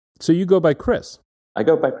So you go by Chris. I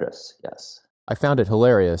go by Chris, yes. I found it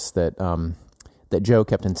hilarious that that Joe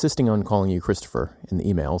kept insisting on calling you Christopher in the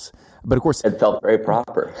emails. But of course, it felt very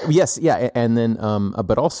proper. Yes, yeah, and then,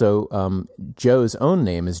 but also Joe's own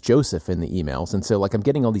name is Joseph in the emails, and so like I'm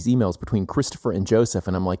getting all these emails between Christopher and Joseph,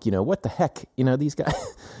 and I'm like, what the heck, these guys,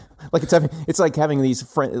 like it's like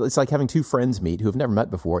having two friends meet who have never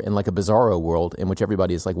met before in like a bizarro world in which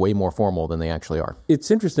everybody is like way more formal than they actually are.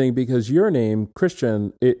 It's interesting because your name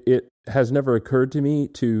Christian, it has never occurred to me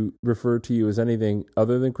to refer to you as anything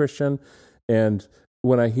other than Christian, and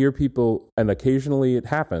when I hear people, and occasionally it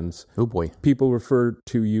happens, oh boy, people refer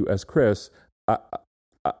to you as Chris,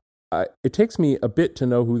 it takes me a bit to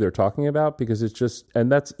know who they're talking about because it's just,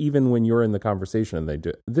 and that's even when you're in the conversation and they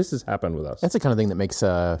do. This has happened with us. That's the kind of thing that makes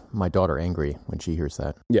my daughter angry when she hears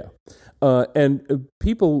that. Yeah. And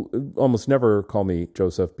people almost never call me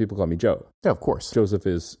Joseph. People call me Joe. Yeah, of course. Joseph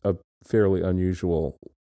is a fairly unusual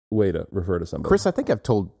way to refer to somebody. Chris, I think I've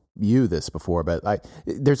told you this before, but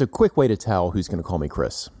there's a quick way to tell who's going to call me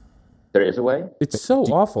Chris. There is a way? It's so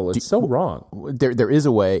awful. It's so wrong. There is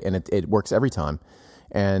a way, and it works every time.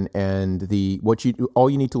 And all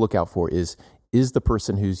you need to look out for is the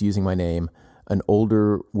person who's using my name an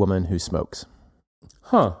older woman who smokes?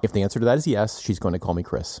 Huh. If the answer to that is yes, she's going to call me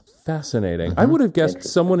Chris. Fascinating. Mm-hmm. I would have guessed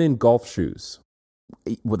someone in golf shoes.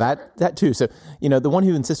 Well, that too. So, the one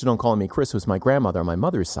who insisted on calling me Chris was my grandmother on my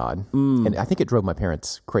mother's side. And I think it drove my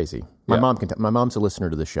parents crazy. My mom's a listener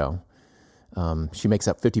to the show. She makes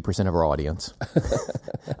up 50% of our audience.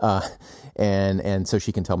 And so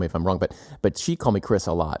she can tell me if I'm wrong, but she called me Chris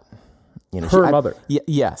a lot. Her mother.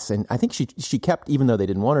 Yes. And I think she kept, even though they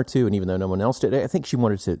didn't want her to, and even though no one else did, I think she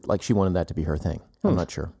wanted that to be her thing. I'm not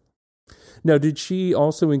sure. Now, did she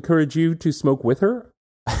also encourage you to smoke with her?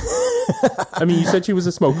 I mean, you said she was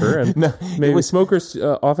a smoker, and smokers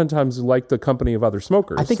oftentimes like the company of other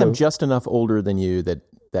smokers. I think I'm just enough older than you that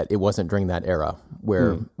it wasn't during that era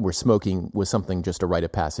where smoking was something just a rite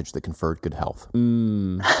of passage that conferred good health.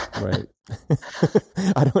 Right.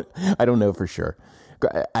 I don't know for sure.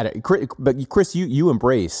 But Chris, you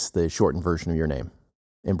embrace the shortened version of your name.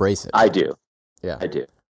 Embrace it. I do. Yeah, I do.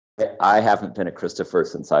 I haven't been a Christopher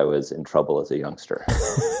since I was in trouble as a youngster.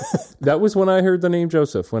 That was when I heard the name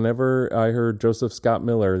Joseph. Whenever I heard Joseph Scott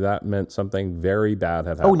Miller, that meant something very bad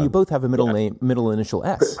had happened. Oh, and you both have a middle initial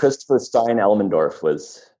S. Christopher Stein Elmendorf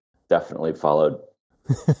was definitely followed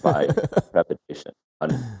by reputation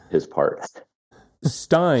on his part.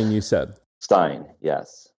 Stein, you said? Stein,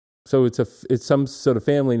 yes. So it's some sort of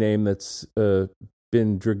family name that's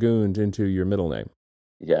been dragooned into your middle name.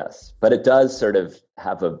 Yes, but it does sort of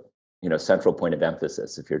have a central point of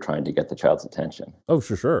emphasis if you're trying to get the child's attention. Oh,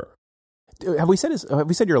 sure. Have we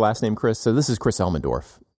said your last name, Chris? So this is Chris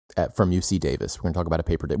Elmendorf from UC Davis. We're going to talk about a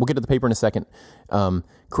paper. We'll get to the paper in a second.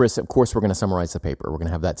 Chris, of course, we're going to summarize the paper. We're going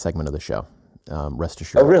to have that segment of the show. Rest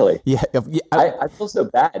assured. Oh, really? Yeah. I feel so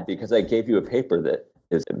bad because I gave you a paper that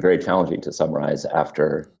is very challenging to summarize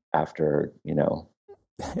after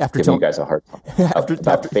giving you guys a hard time.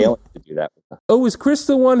 After failing to do that. Oh, is Chris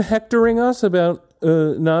the one hectoring us about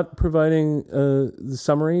not providing the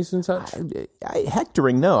summaries and such?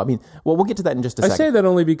 Hectoring? No. I mean, well, we'll get to that in just a second. I say that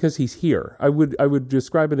only because he's here. I would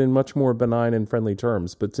describe it in much more benign and friendly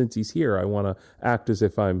terms, but since he's here, I want to act as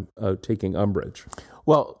if I'm taking umbrage.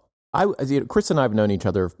 Well, Chris and I have known each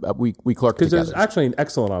other. We clerked together. Because it's actually an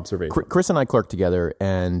excellent observation. Chris and I clerked together,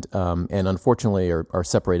 and unfortunately are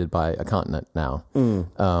separated by a continent now,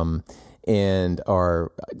 and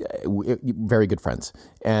are very good friends.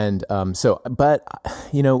 And but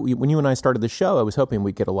when you and I started the show, I was hoping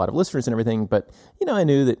we'd get a lot of listeners and everything. But I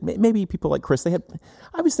knew that maybe people like Chris,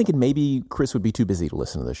 I was thinking maybe Chris would be too busy to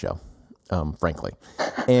listen to the show. Frankly.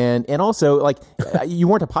 And also, like, you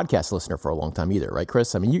weren't a podcast listener for a long time either, right,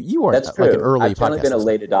 Chris? I mean, you weren't That's true. Like an early I've podcast only been a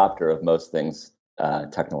listener. late adopter of most things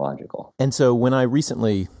technological. And so when I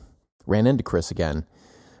recently ran into Chris again,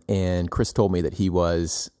 and Chris told me that he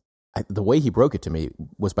was, the way he broke it to me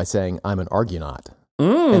was by saying, I'm an Argonaut.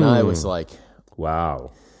 And I was like,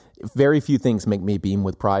 wow. Very few things make me beam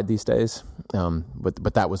with pride these days,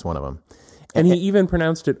 but that was one of them. And he even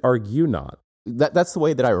pronounced it Argonaut. That's the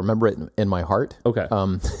way that I remember it in my heart. Okay.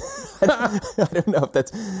 I don't know if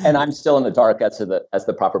that's... And I'm still in the dark as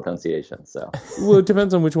the proper pronunciation. So, well, it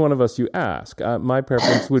depends on which one of us you ask. My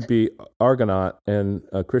preference would be Argonaut, and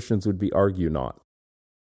Christian's would be Argonaut.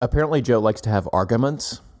 Apparently, Joe likes to have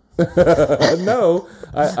arguments. No,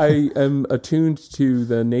 I am attuned to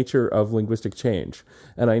the nature of linguistic change,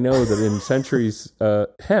 and I know that in centuries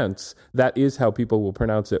hence, that is how people will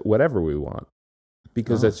pronounce it, whatever we want.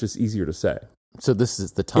 Because that's just easier to say. So this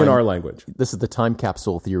is the time in our language. This is the time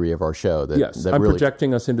capsule theory of our show. Yes, that I'm really,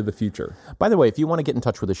 projecting us into the future. By the way, if you want to get in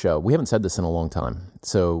touch with the show, we haven't said this in a long time,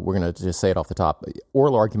 so we're going to just say it off the top.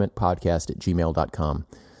 oralargumentpodcast@gmail.com.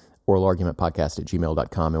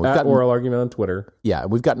 oralargumentpodcast@gmail.com. And we've gotten Oral Argument on Twitter. Yeah,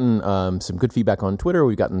 we've gotten some good feedback on Twitter.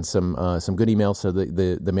 We've gotten some good emails. So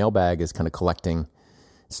the mailbag is kind of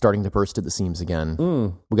starting to burst at the seams again.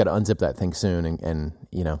 We got to unzip that thing soon and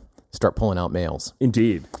start pulling out mails.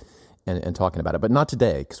 Indeed. And talking about it, but not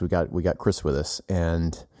today because we got Chris with us.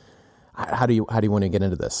 And how do you want to get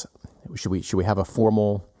into this? Should we have a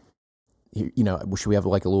formal? Should we have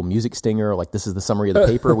like a little music stinger? Like this is the summary of the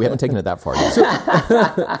paper. We haven't taken it that far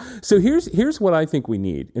yet. So here's what I think we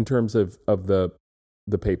need in terms of the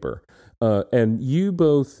paper. And you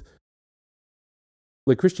both,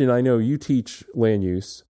 like Christian, I know you teach land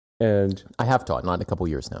use, and I have taught, not in a couple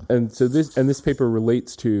years now. And so this paper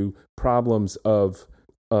relates to problems of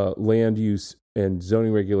land use and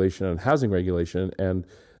zoning regulation and housing regulation, and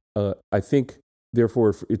I think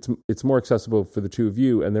therefore it's more accessible for the two of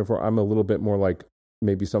you, and therefore I'm a little bit more like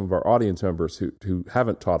maybe some of our audience members who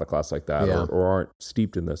haven't taught a class like that or aren't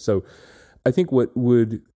steeped in this. So I think what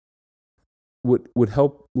would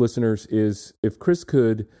help listeners is if Chris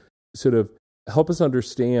could sort of help us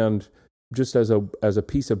understand, just as a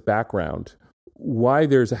piece of background, why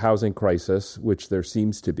there's a housing crisis, which there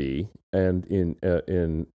seems to be, and in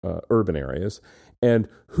urban areas, and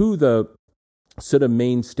who the sort of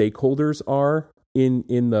main stakeholders are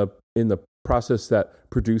in the process that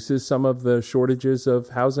produces some of the shortages of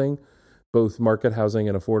housing, both market housing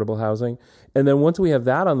and affordable housing. And then once we have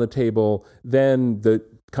that on the table, then the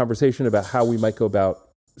conversation about how we might go about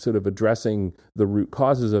sort of addressing the root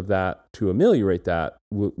causes of that to ameliorate that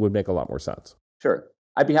would make a lot more sense. Sure.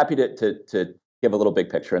 I'd be happy to give a little big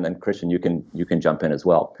picture, and then Christian, you can jump in as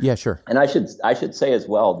well. Yeah, sure. And I should say as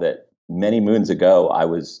well that many moons ago, I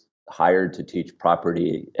was hired to teach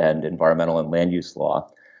property and environmental and land use law.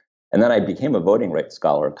 And then I became a voting rights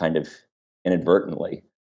scholar kind of inadvertently.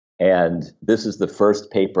 And this is the first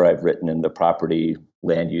paper I've written in the property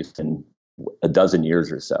land use in a dozen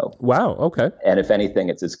years or so. Wow. Okay. And if anything,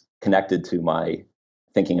 it's as connected to my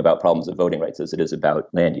thinking about problems of voting rights as it is about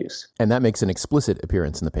land use. And that makes an explicit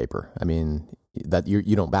appearance in the paper. I mean, that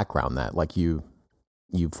you don't background that, like you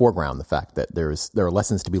foreground the fact that there are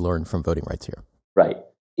lessons to be learned from voting rights here. Right.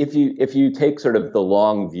 If you take sort of the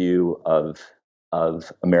long view of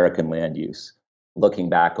American land use, looking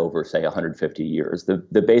back over, say, 150 years,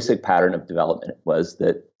 the basic pattern of development was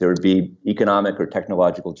that there would be economic or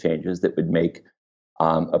technological changes that would make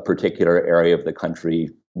a particular area of the country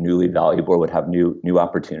newly valuable or would have new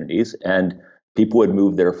opportunities, and people would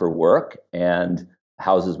move there for work, and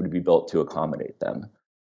houses would be built to accommodate them.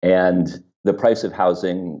 And the price of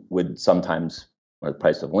housing would sometimes, or the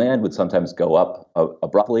price of land would sometimes go up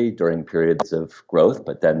abruptly during periods of growth,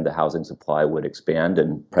 but then the housing supply would expand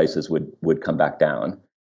and prices would come back down.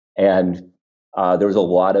 And there was a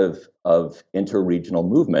lot of interregional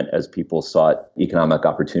movement as people sought economic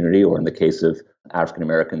opportunity, or in the case of African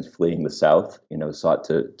Americans fleeing the South, sought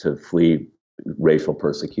to flee racial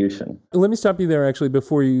persecution. Let me stop you there, actually,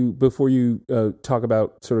 before you talk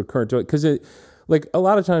about sort of current, because like a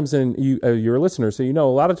lot of times, and you're a listener, so a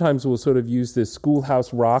lot of times we'll sort of use this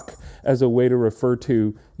schoolhouse rock as a way to refer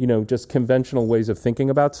to just conventional ways of thinking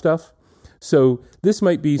about stuff. So this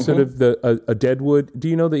might be sort of a Deadwood. Do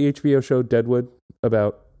you know the HBO show Deadwood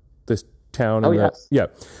about this town? Oh, yes. Yeah.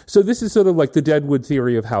 So this is sort of like the Deadwood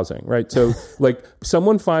theory of housing, right? So like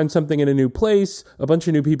someone finds something in a new place, a bunch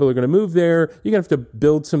of new people are going to move there. You're going to have to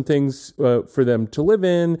build some things for them to live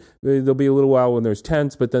in. There'll be a little while when there's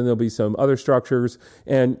tents, but then there'll be some other structures.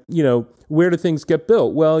 And, where do things get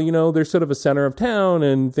built? Well, there's sort of a center of town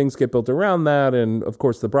and things get built around that. And of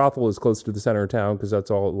course the brothel is close to the center of town because that's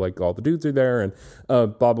all the dudes are there and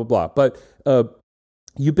blah, blah, blah. But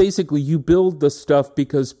you build the stuff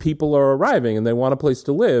because people are arriving and they want a place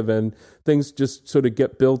to live, and things just sort of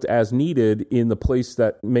get built as needed in the place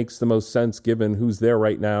that makes the most sense given who's there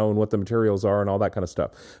right now and what the materials are and all that kind of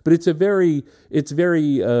stuff. But it's very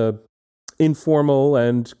informal,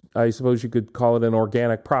 and I suppose you could call it an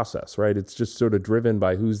organic process, right? It's just sort of driven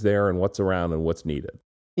by who's there and what's around and what's needed.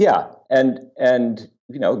 Yeah, and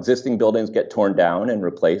existing buildings get torn down and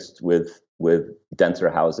replaced with denser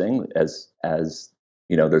housing as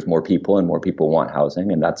there's more people and more people want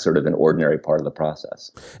housing, and that's sort of an ordinary part of the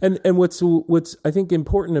process. And what's I think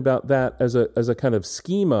important about that as a kind of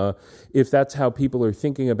schema, if that's how people are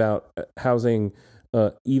thinking about housing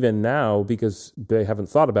even now, because they haven't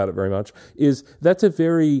thought about it very much, is that's a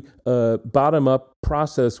very bottom-up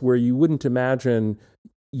process where you wouldn't imagine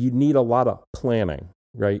you need a lot of planning.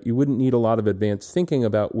 right? You wouldn't need a lot of advanced thinking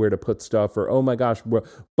about where to put stuff, or, oh my gosh,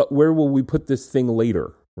 but where will we put this thing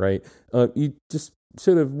later, right? You just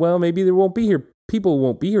sort of, well, maybe people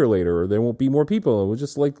won't be here later, or there won't be more people. And we'll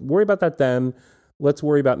just worry about that then. Let's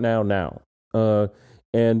worry about now.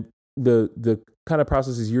 And the kind of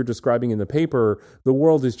processes you're describing in the paper, the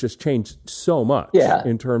world has just changed so much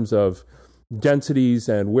in terms of densities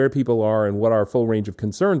and where people are and what our full range of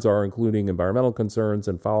concerns are, including environmental concerns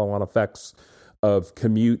and follow-on effects of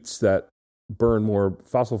commutes that burn more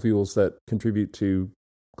fossil fuels that contribute to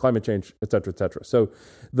climate change, et cetera, et cetera. So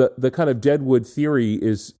the kind of deadwood theory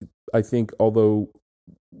is, I think, although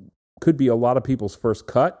could be a lot of people's first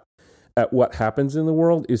cut at what happens in the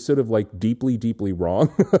world, is sort of deeply, deeply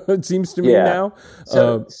wrong. It seems to me now.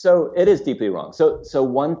 So it is deeply wrong. So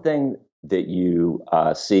one thing that you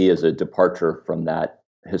see as a departure from that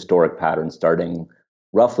historic pattern starting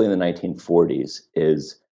roughly in the 1940s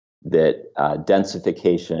is that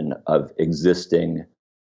densification of existing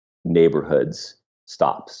neighborhoods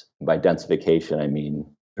stops. By densification, I mean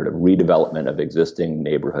sort of redevelopment of existing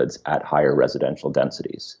neighborhoods at higher residential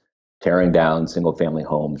densities, tearing down single-family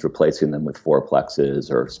homes, replacing them with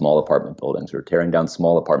fourplexes or small apartment buildings, or tearing down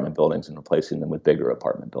small apartment buildings and replacing them with bigger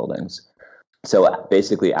apartment buildings. So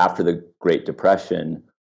basically, after the Great Depression,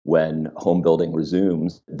 when home building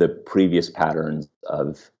resumes, the previous patterns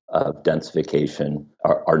of densification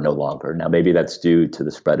are no longer. Now, maybe that's due to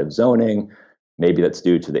the spread of zoning, maybe that's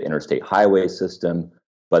due to the interstate highway system,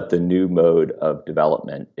 but the new mode of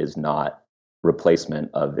development is not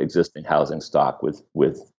replacement of existing housing stock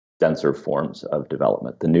with denser forms of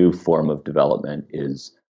development. The new form of development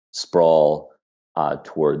is sprawl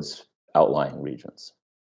towards outlying regions.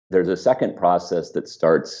 There's a second process that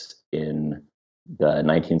starts in the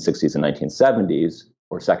 1960s and 1970s,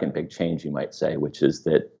 or second big change, you might say, which is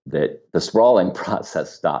that the sprawling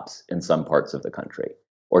process stops in some parts of the country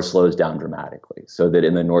or slows down dramatically. So that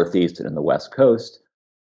in the Northeast and in the West Coast,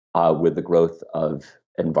 with the growth of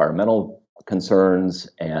environmental concerns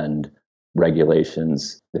and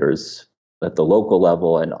regulations, there's at the local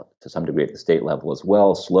level and to some degree at the state level as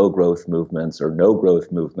well, slow growth movements or no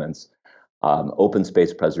growth movements, open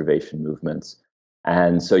space preservation movements.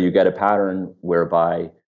 And so you get a pattern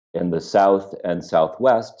whereby in the South and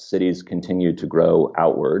Southwest, cities continue to grow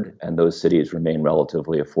outward, and those cities remain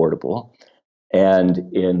relatively affordable.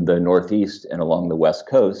 And in the Northeast and along the West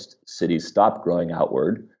Coast, cities stop growing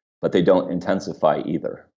outward, but they don't intensify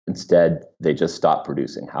either. Instead, they just stop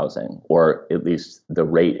producing housing, or at least the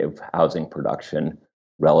rate of housing production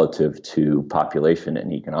relative to population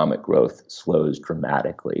and economic growth slows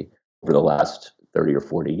dramatically. Over the last 30 or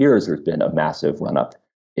 40 years, there's been a massive run-up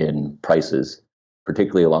in prices,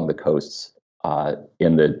 particularly along the coasts,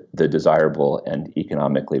 in the desirable and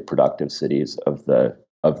economically productive cities of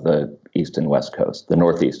the East and West Coast, the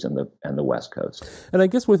Northeast and the West Coast. And I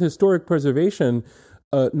guess with historic preservation,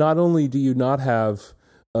 not only do you not have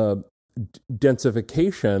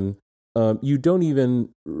densification, you don't even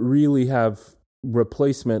really have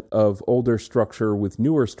replacement of older structure with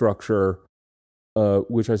newer structure,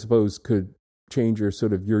 which I suppose could change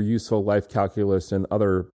your useful life calculus and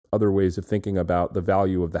other ways of thinking about the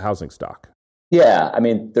value of the housing stock. Yeah, I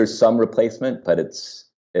mean, there's some replacement, but it's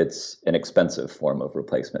an expensive form of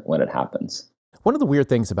replacement when it happens. One of the weird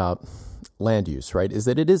things about land use, right, is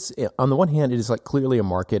that it is, on the one hand, it is clearly a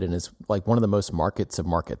market and is one of the most markets of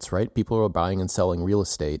markets, right? People are buying and selling real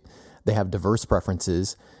estate. They have diverse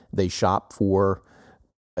preferences. They shop for,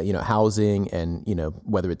 housing and,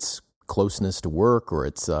 whether it's closeness to work or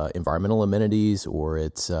it's environmental amenities or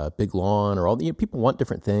it's big lawn or all the people want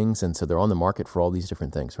different things. And so they're on the market for all these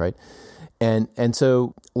different things, right? And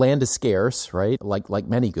so land is scarce, right? Like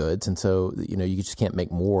many goods. And so, you just can't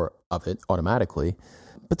make more of it automatically.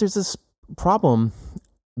 But there's this problem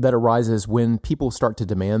that arises when people start to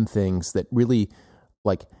demand things that really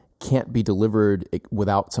can't be delivered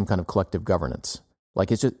without some kind of collective governance.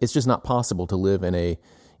 It's just not possible to live in a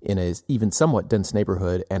even somewhat dense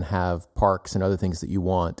neighborhood and have parks and other things that you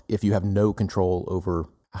want if you have no control over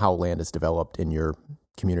how land is developed in your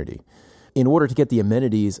community. In order to get the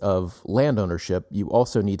amenities of land ownership, you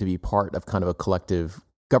also need to be part of kind of a collective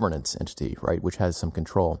governance entity, right, which has some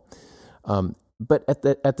control. But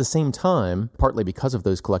at the same time, partly because of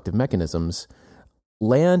those collective mechanisms,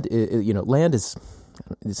 land is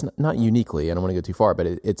it's not uniquely. I don't want to go too far, but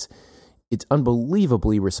it's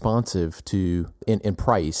unbelievably responsive in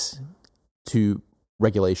price to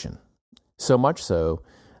regulation. So much so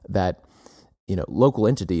that local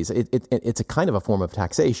entities, it's a kind of a form of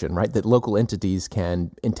taxation, right? That local entities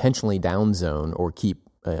can intentionally downzone or keep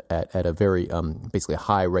at a very basically a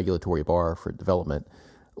high regulatory bar for development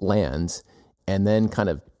lands, and then kind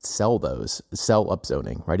of sell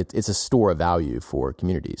upzoning, right? It's a store of value for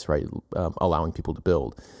communities, right? Allowing people to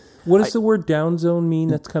build. What does the word downzone mean?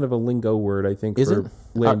 That's kind of a lingo word, I think, for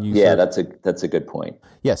land use. Yeah, that's a good point.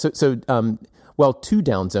 Yeah, so to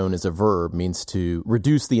downzone as a verb means to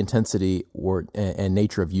reduce the intensity and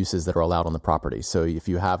nature of uses that are allowed on the property. So if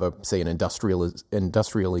you have an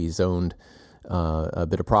industrially zoned a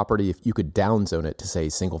bit of property, if you could downzone it to, say,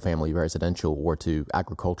 single-family residential or to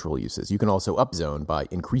agricultural uses. You can also upzone by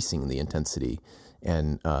increasing the intensity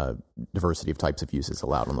and diversity of types of uses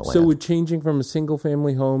allowed on the land. So would changing from a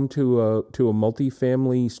single-family home to a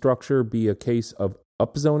multifamily structure be a case of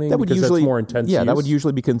upzoning that's more intense use? That would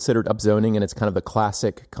usually be considered upzoning, and it's kind of the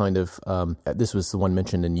classic kind of, this was the one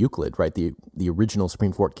mentioned in Euclid, right? The original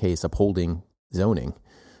Supreme Court case upholding zoning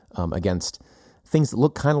against things that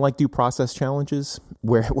look kind of like due process challenges.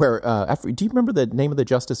 Do you remember the name of the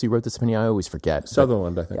justice who wrote this opinion? I always forget.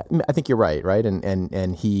 Sutherland, I think. I think you're right?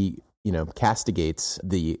 And he castigates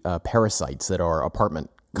the parasites that are apartment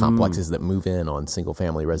complexes that move in on single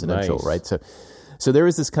family residential, nice. Right? So there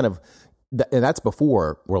is this kind of, and that's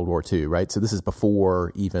before World War II, right? So this is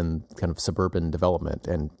before even kind of suburban development,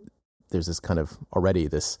 and there's this kind of already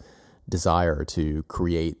this desire to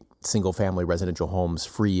create single-family residential homes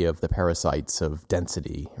free of the parasites of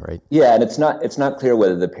density, right? Yeah, and it's not clear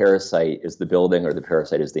whether the parasite is the building or the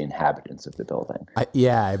parasite is the inhabitants of the building.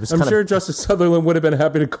 I'm sure Justice Sutherland would have been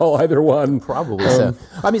happy to call either one. Probably so.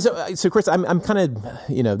 I mean, so Chris, I'm kind of,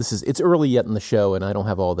 it's early yet in the show, and I don't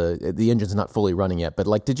have all the engine's not fully running yet. But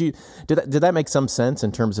like, did that make some sense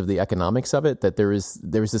in terms of the economics of it? That there is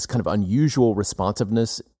this kind of unusual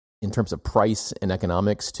responsiveness in terms of price and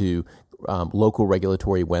economics to local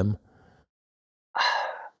regulatory whim?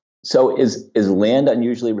 So is land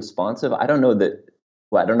unusually responsive? I don't know that.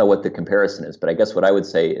 Well, I don't know what the comparison is, but I guess what I would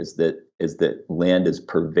say is that land is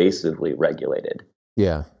pervasively regulated.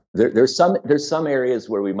 Yeah. There's some areas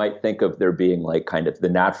where we might think of there being like kind of the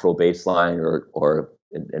natural baseline, or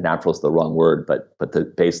natural is the wrong word, but the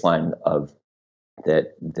baseline of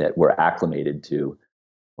that we're acclimated to,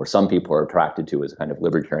 or some people are attracted to, as a kind of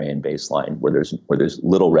libertarian baseline where there's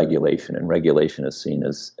little regulation, and regulation is seen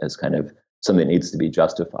as kind of something that needs to be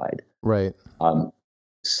justified. Right.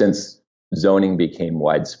 Since zoning became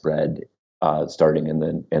widespread, starting in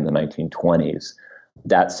the 1920s,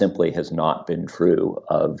 that simply has not been true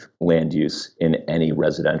of land use in any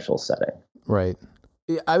residential setting. Right.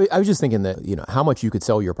 I was just thinking that, how much you could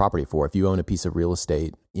sell your property for if you own a piece of real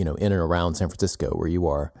estate, in and around San Francisco where you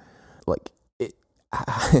are, like,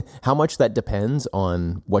 how much that depends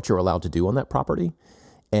on what you're allowed to do on that property,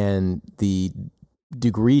 and the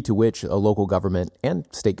degree to which a local government and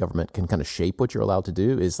state government can kind of shape what you're allowed to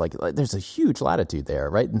do is like there's a huge latitude there,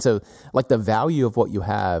 right? And so like the value of what you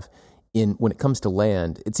have when it comes to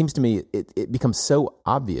land, it seems to me it becomes so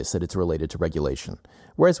obvious that it's related to regulation.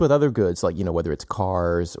 Whereas with other goods, like, whether it's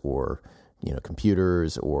cars or,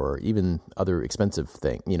 computers or even other expensive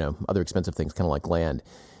things kind of like land,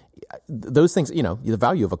 those things, the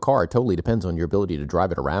value of a car totally depends on your ability to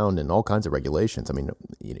drive it around and all kinds of regulations. I mean,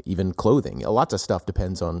 even clothing, lots of stuff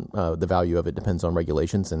depends on the value of it depends on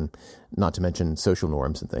regulations, and not to mention social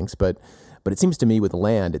norms and things. But it seems to me with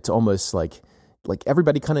land, it's almost like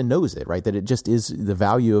everybody kind of knows it, right? That it just is, the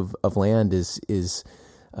value of land is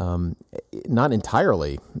not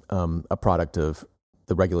entirely a product of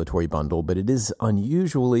the regulatory bundle, but it is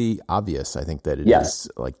unusually obvious, I think, that it is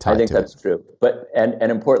like tied to it. I think that's true. But and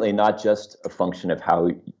importantly, not just a function of how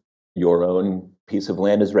your own piece of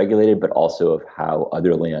land is regulated, but also of how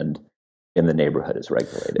other land in the neighborhood is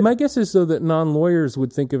regulated. My guess is, though, that non-lawyers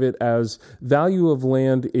would think of it as value of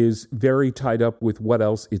land is very tied up with what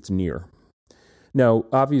else it's near. Now,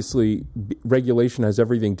 obviously, regulation has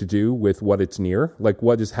everything to do with what it's near, like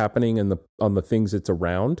what is happening on the things it's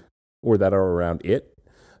around or that are around it.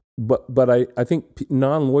 But I think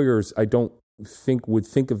non-lawyers, I don't think would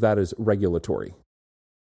think of that as regulatory.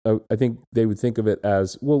 I think they would think of it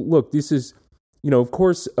as, well, look, this is, of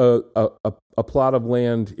course, a plot of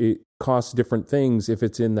land, it costs different things if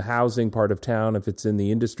it's in the housing part of town, if it's in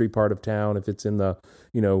the industry part of town, if it's in the,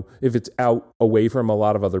 if it's out away from a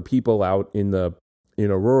lot of other people out in the,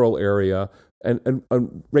 rural area. And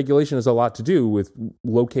regulation has a lot to do with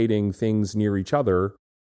locating things near each other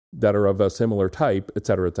that are of a similar type, et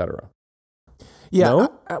cetera, et cetera. Yeah.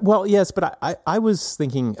 No? Well, yes, but I was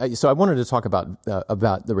thinking, so I wanted to talk about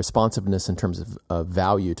the responsiveness in terms of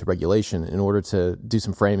value to regulation in order to do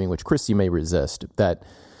some framing, which, Chris, you may resist, that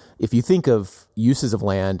if you think of uses of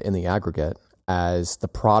land in the aggregate as the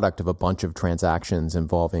product of a bunch of transactions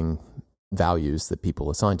involving values that people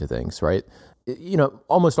assign to things, right?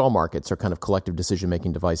 almost all markets are kind of collective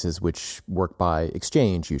decision-making devices which work by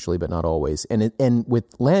exchange usually, but not always. And with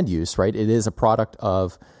land use, right, it is a product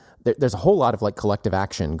of, there's a whole lot of like collective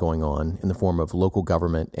action going on in the form of local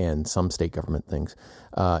government and some state government things,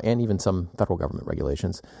 and even some federal government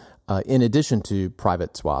regulations, in addition to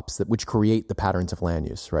private swaps which create the patterns of land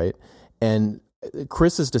use, right? And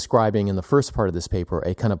Chris is describing in the first part of this paper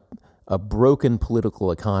a kind of a broken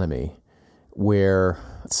political economy where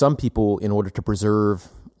some people, in order to preserve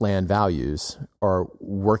land values, are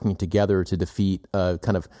working together to defeat a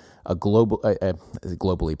kind of a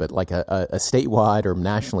globally, but like a statewide or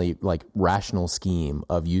nationally like rational scheme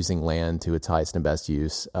of using land to its highest and best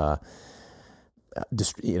use,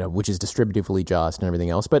 which is distributively just and everything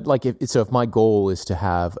else. But like, if my goal is to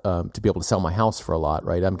have to be able to sell my house for a lot,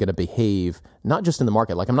 right? I'm going to behave not just in the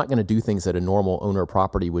market. Like, I'm not going to do things that a normal owner of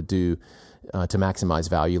property would do to maximize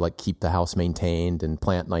value, like keep the house maintained and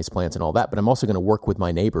plant nice plants and all that. But I'm also going to work with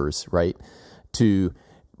my neighbors, right, to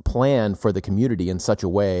plan for the community in such a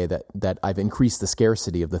way that I've increased the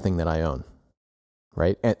scarcity of the thing that I own,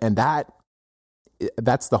 right? And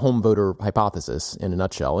that's the home voter hypothesis in a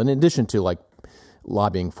nutshell. In addition to like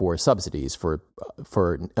lobbying for subsidies for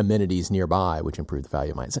amenities nearby, which improve the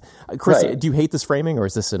value of mine. So, Chris, do you hate this framing, or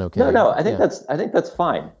is this an okay? No. I think that's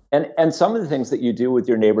fine. And some of the things that you do with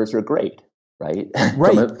your neighbors are great, right?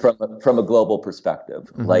 Right. from a global perspective,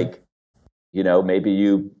 mm-hmm. Like, maybe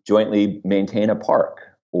you jointly maintain a park,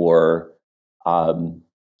 or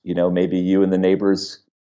maybe you and the neighbors,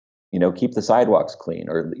 keep the sidewalks clean,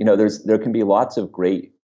 or there can be lots of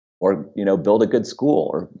great. Or build a good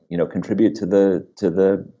school, or contribute to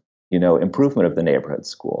the improvement of the neighborhood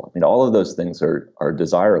school. I mean, all of those things are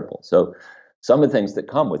desirable. So some of the things that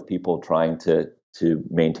come with people trying to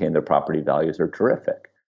maintain their property values are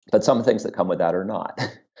terrific, but some things that come with that are not,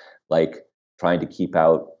 like trying to keep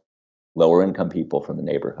out lower income people from the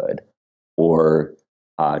neighborhood, or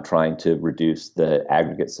trying to reduce the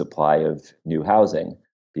aggregate supply of new housing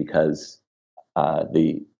because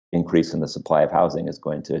the increase in the supply of housing is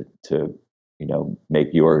going to make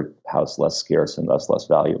your house less scarce and thus less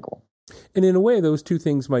valuable. And in a way, those two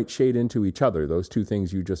things might shade into each other, those two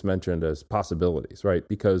things you just mentioned as possibilities, right?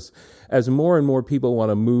 Because as more and more people want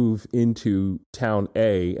to move into town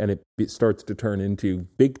A, and it starts to turn into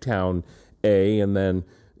big town A, and then,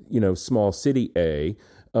 small city A,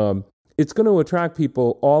 it's going to attract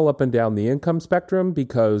people all up and down the income spectrum,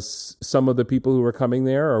 because some of the people who are coming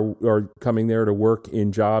there are coming there to work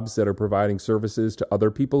in jobs that are providing services to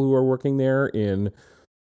other people who are working there in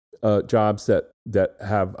jobs that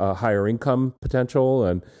have a higher income potential,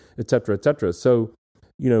 and et cetera, et cetera. So,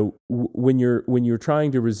 when you're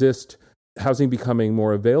trying to resist housing becoming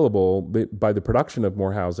more available by the production of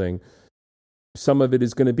more housing, some of it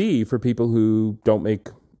is going to be for people who don't make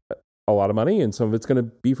a lot of money, and some of it's going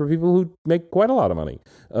to be for people who make quite a lot of money.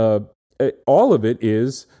 All of it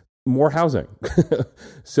is more housing.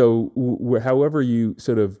 So however you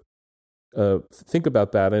sort of think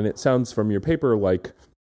about that, and it sounds from your paper like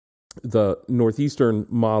the Northeastern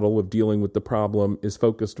model of dealing with the problem is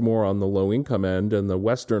focused more on the low income end, and the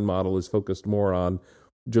Western model is focused more on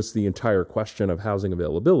just the entire question of housing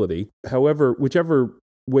availability. However, whichever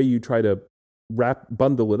way you try to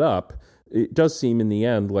bundle it up, it does seem in the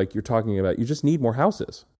end like you're talking about you just need more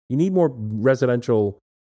houses. You need more residential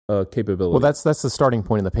capability. Well, that's the starting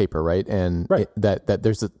point in the paper, right? And right. That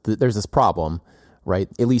there's this problem, right?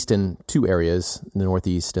 At least in two areas, the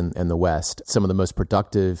Northeast and the West, some of the most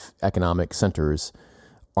productive economic centers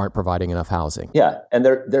aren't providing enough housing. Yeah, and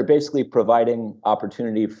they're basically providing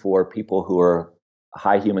opportunity for people who are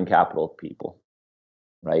high human capital people,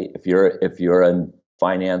 right? If you're in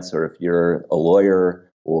finance, or if you're a lawyer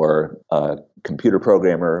or a computer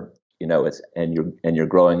programmer, and you're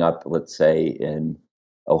growing up, let's say in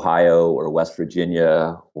Ohio or West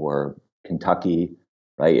Virginia or Kentucky,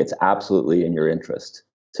 right? It's absolutely in your interest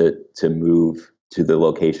to move to the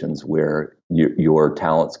locations where your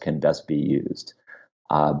talents can best be used.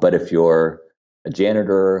 But if you're a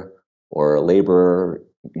janitor or a laborer,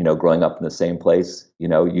 growing up in the same place,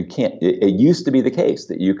 you can't. It used to be the case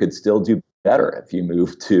that you could still do better if you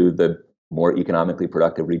moved to the more economically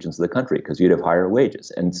productive regions of the country, because you'd have higher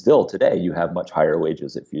wages. And still today, you have much higher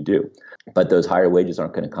wages if you do. But those higher wages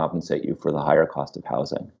aren't going to compensate you for the higher cost of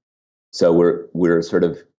housing. So we're sort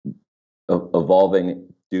of evolving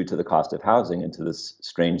due to the cost of housing into this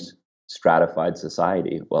strange stratified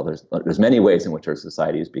society. Well, there's many ways in which our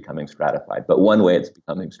society is becoming stratified, but one way it's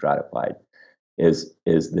becoming stratified is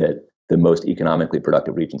that the most economically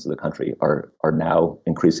productive regions of the country are now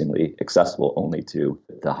increasingly accessible only to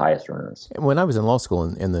the highest earners. When I was in law school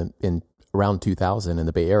in around 2000 in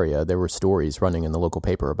the Bay Area, there were stories running in the local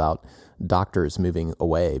paper about doctors moving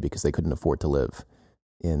away because they couldn't afford to live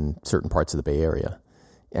in certain parts of the Bay Area.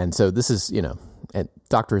 And so this is, and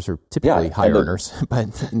doctors are typically high earners,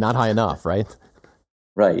 but not high enough, right?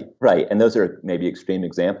 Right. And those are maybe extreme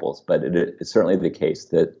examples, but it's certainly the case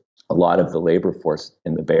that a lot of the labor force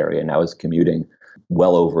in the Bay Area now is commuting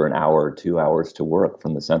well over an hour or 2 hours to work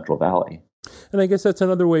from the Central Valley. And I guess that's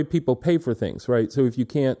another way people pay for things, right? So if you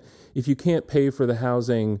can't pay for the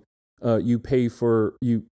housing, you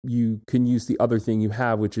can use the other thing you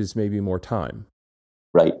have, which is maybe more time.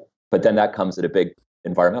 Right. But then that comes at a big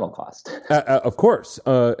environmental cost. Of course,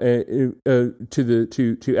 to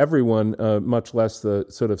everyone, much less the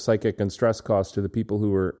sort of psychic and stress cost to the people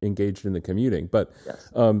who are engaged in the commuting. But yes.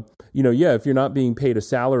 If you're not being paid a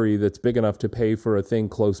salary that's big enough to pay for a thing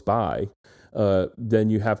close by, then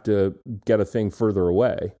you have to get a thing further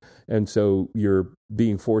away, and so you're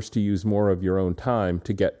being forced to use more of your own time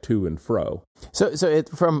to get to and fro. So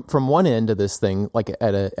from one end of this thing, like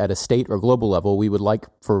at a state or global level, we would like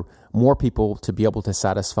for more people to be able to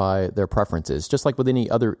satisfy their preferences, just like with any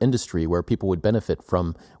other industry where people would benefit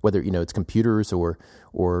from, whether it's computers or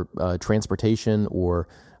transportation or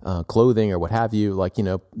clothing or what have you. Like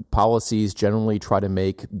policies generally try to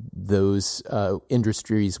make those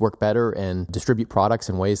industries work better and distribute products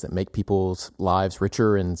in ways that make people's lives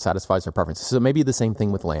richer and satisfies their preferences. So maybe the same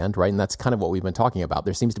thing with land, right? And that's kind of what we've been talking about.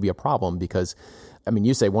 There seems to be a problem because,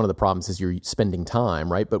 you say one of the problems is you're spending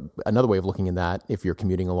time, right? But another way of looking at that, if you're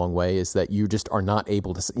commuting a long way, is that you just are not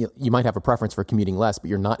able to, you might have a preference for commuting less, but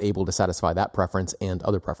you're not able to satisfy that preference and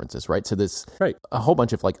other preferences, right? So there's a whole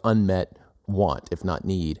bunch of unmet want, if not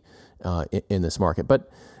need, in this market.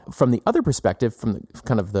 But from the other perspective, from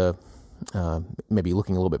the maybe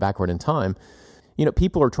looking a little bit backward in time,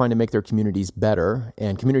 people are trying to make their communities better,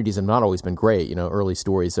 and communities have not always been great. Early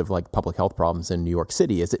stories of public health problems in New York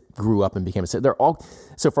City as it grew up and became so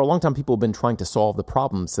for a long time, people have been trying to solve the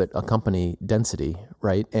problems that accompany density,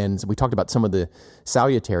 right? And we talked about some of the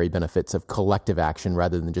salutary benefits of collective action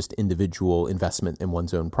rather than just individual investment in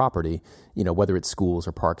one's own property, whether it's schools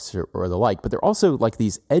or parks or the like. But there are also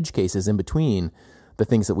these edge cases in between the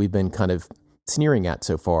things that we've been kind of sneering at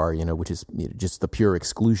so far, which is just the pure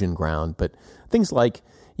exclusion ground. But things like,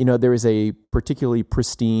 there is a particularly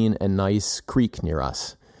pristine and nice creek near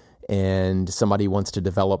us, and somebody wants to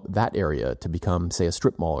develop that area to become, say, a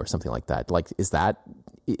strip mall or something like that.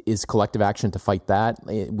 Is collective action to fight that,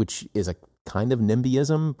 which is a kind of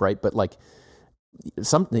NIMBYism, right? But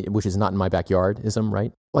something which is not in my backyardism,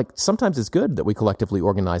 right? Sometimes it's good that we collectively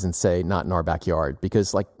organize and say not in our backyard,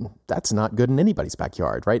 because that's not good in anybody's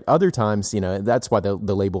backyard, right? Other times, that's why the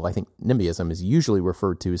label, I think, NIMBYism is usually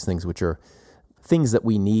referred to as things which are things that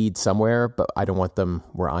we need somewhere, but I don't want them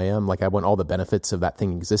where I am. I want all the benefits of that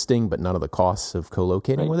thing existing, but none of the costs of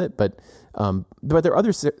co-locating with it. But there are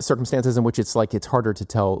other circumstances in which it's harder to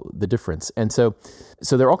tell the difference. And so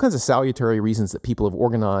there are all kinds of salutary reasons that people have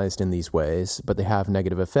organized in these ways, but they have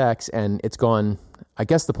negative effects. And it's gone, I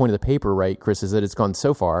guess the point of the paper, right, Chris, is that it's gone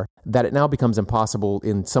so far that it now becomes impossible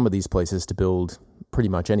in some of these places to build pretty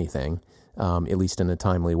much anything, at least in a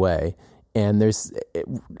timely way. And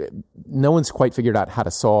no one's quite figured out how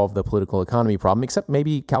to solve the political economy problem, except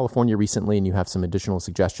maybe California recently, and you have some additional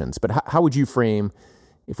suggestions. But how would you frame,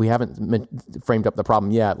 if we haven't framed up the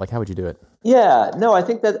problem yet, how would you do it? Yeah, no, I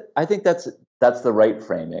think that's the right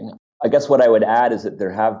framing. I guess what I would add is that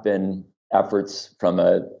there have been efforts from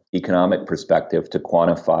an economic perspective to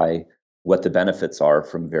quantify what the benefits are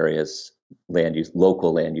from various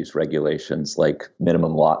local land use regulations, like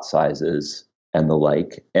minimum lot sizes and the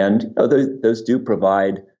like. And those do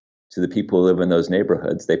provide, to the people who live in those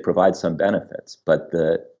neighborhoods, they provide some benefits. But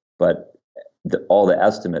all the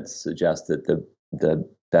estimates suggest that the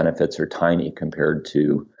benefits are tiny compared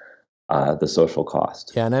to the social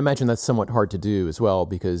cost. Yeah, and I imagine that's somewhat hard to do as well,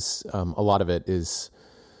 because a lot of it is,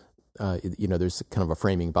 there's kind of a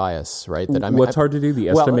framing bias, right? What's hard to do? The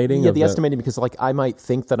estimating? The estimating, because I might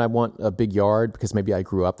think that I want a big yard because maybe I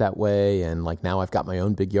grew up that way, and now I've got my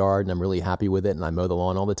own big yard and I'm really happy with it and I mow the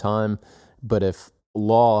lawn all the time. But if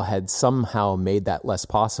law had somehow made that less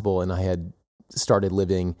possible and I had started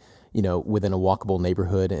living, within a walkable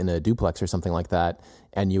neighborhood in a duplex or something like that,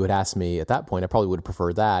 and you had asked me at that point, I probably would have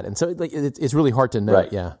preferred that. And so it's really hard to know.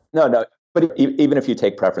 Right. Yeah. No. But even if you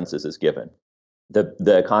take preferences as given,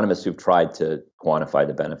 the economists who've tried to quantify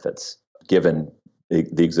the benefits, given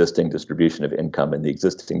the existing distribution of income and the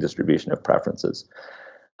existing distribution of preferences,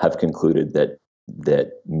 have concluded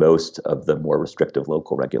that most of the more restrictive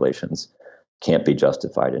local regulations can't be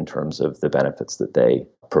justified in terms of the benefits that they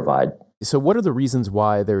provide. So what are the reasons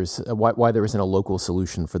why there isn't a local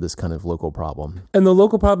solution for this kind of local problem? And the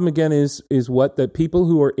local problem, again, is that people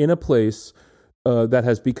who are in a place that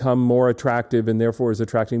has become more attractive and therefore is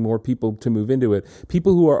attracting more people to move into it,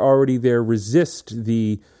 people who are already there resist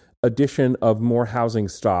the addition of more housing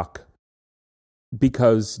stock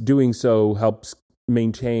because doing so helps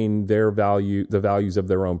maintain the values of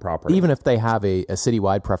their own property. Even if they have a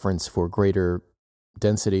citywide preference for greater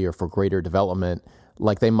density or for greater development,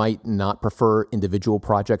 like they might not prefer individual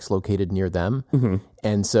projects located near them. Mm-hmm.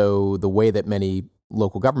 And so the way that many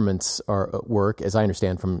local governments work, as I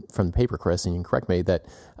understand from the paper, Chris, and you can correct me, that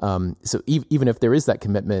so even if there is that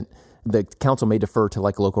commitment, the council may defer to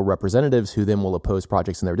like local representatives who then will oppose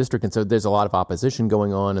projects in their district. And so there's a lot of opposition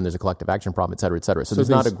going on, and there's a collective action problem, et cetera, et cetera. So there's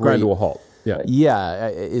not a great... grind to a halt. Yeah. Yeah.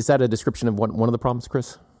 Is that a description of one of the problems,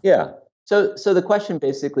 Chris? Yeah. So the question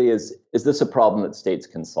basically is this a problem that states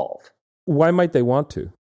can solve? Why might they want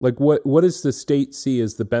to? Like, what does the state see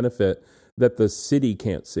as the benefit that the city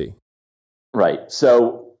can't see? Right.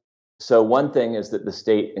 So one thing is that the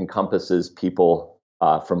state encompasses people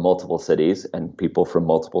from multiple cities and people from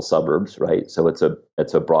multiple suburbs, right? So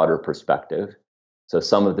it's a broader perspective. So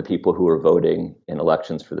some of the people who are voting in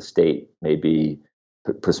elections for the state may be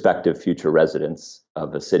prospective future residents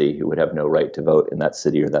of a city who would have no right to vote in that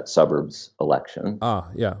city or that suburb's election.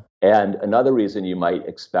 Yeah. And another reason you might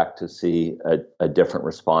expect to see a different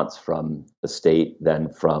response from the state than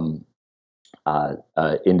from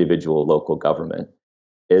individual local government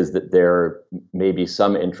is that there may be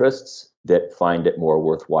some interests that find it more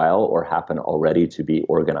worthwhile or happen already to be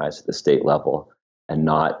organized at the state level and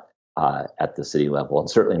not at the city level, and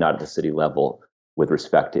certainly not at the city level with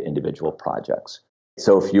respect to individual projects.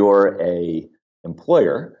 So if you're a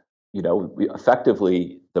employer,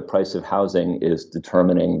 effectively the price of housing is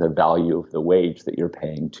determining the value of the wage that you're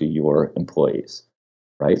paying to your employees,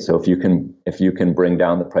 right? So if you can bring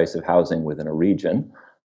down the price of housing within a region,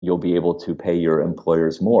 you'll be able to pay your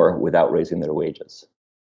employers more without raising their wages.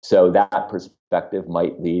 So that perspective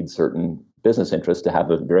might lead certain business interests to have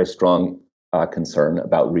a very strong concern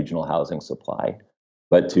about regional housing supply,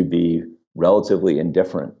 but to be relatively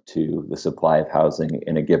indifferent to the supply of housing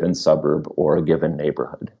in a given suburb or a given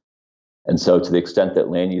neighborhood. And so to the extent that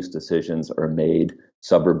land use decisions are made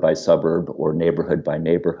suburb by suburb or neighborhood by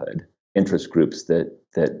neighborhood, interest groups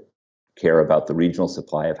that care about the regional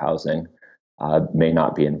supply of housing may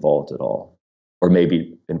not be involved at all, or may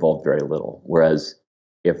be involved very little. Whereas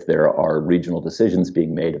if there are regional decisions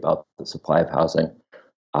being made about the supply of housing,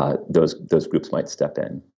 those groups might step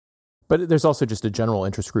in. But there's also just a general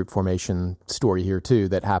interest group formation story here too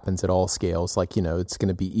that happens at all scales. Like, it's going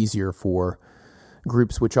to be easier for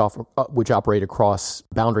groups which operate across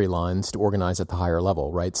boundary lines to organize at the higher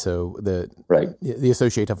level, right? So the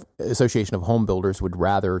Association of Home Builders would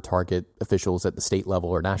rather target officials at the state level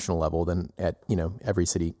or national level than at every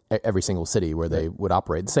single city where they would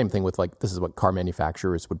operate. The same thing with this is what car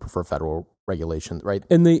manufacturers would prefer federal regulation, right?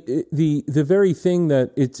 And the very thing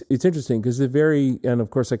that it's interesting because and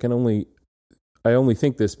of course I only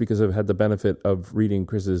think this because I've had the benefit of reading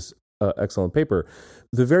Chris's excellent paper.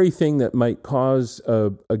 The very thing that might cause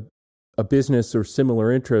a business or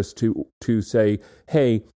similar interest to say,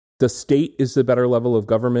 hey, the state is the better level of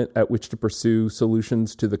government at which to pursue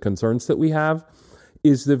solutions to the concerns that we have,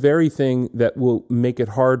 is the very thing that will make it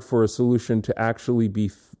hard for a solution to actually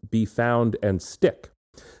be found and stick,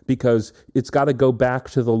 because it's got to go back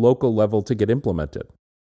to the local level to get implemented.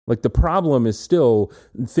 Like the problem is still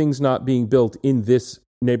things not being built in this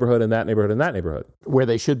neighborhood and that neighborhood and that neighborhood. Where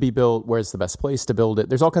they should be built, where's the best place to build it.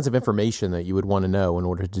 There's all kinds of information that you would want to know in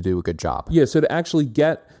order to do a good job. Yeah, so to actually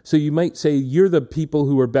so you might say you're the people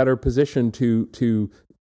who are better positioned to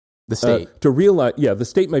the state. To realize, the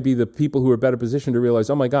state might be the people who are better positioned to realize,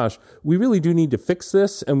 oh my gosh, we really do need to fix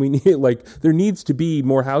this, and we need there needs to be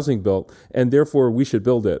more housing built, and therefore we should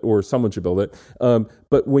build it, or someone should build it.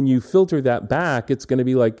 But when you filter that back, it's going to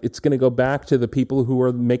be it's going to go back to the people who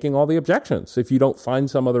are making all the objections. If you don't find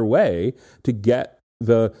some other way to get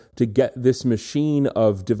this machine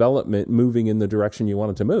of development moving in the direction you want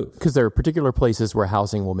it to move. Because there are particular places where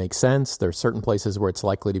housing will make sense. There are certain places where it's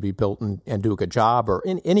likely to be built and do a good job, or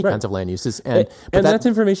in any kinds of land uses. And that's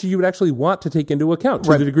information you would actually want to take into account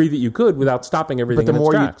to the degree that you could without stopping everything in its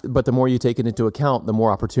tracks. But the more you take it into account, the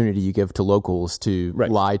more opportunity you give to locals to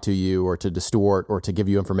lie to you or to distort or to give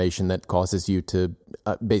you information that causes you to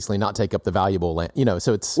basically not take up the valuable land.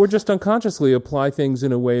 So it's... Or just unconsciously apply things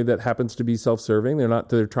in a way that happens to be self-serving.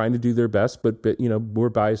 They're trying to do their best, but we're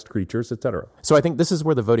biased creatures, et cetera. So I think this is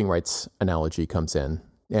where the voting rights analogy comes in.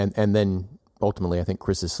 And then ultimately, I think,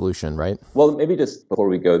 Chris's solution, right? Well, maybe just before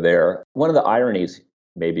we go there, one of the ironies,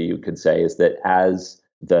 maybe you could say, is that as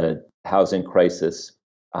the housing crisis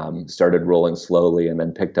started rolling slowly and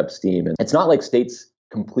then picked up steam, and it's not like states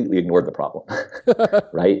completely ignored the problem,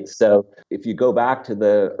 right? So if you go back to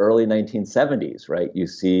the early 1970s, right, you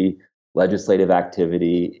see legislative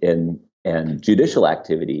activity and judicial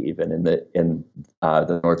activity even in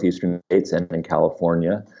the northeastern states and in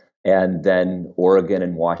California. And then Oregon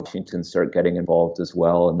and Washington start getting involved as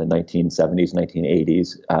well in the 1970s,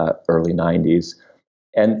 1980s, early 90s.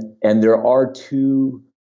 And there are two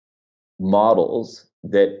models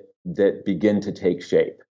that begin to take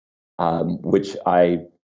shape, which I,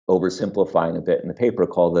 oversimplifying a bit in the paper,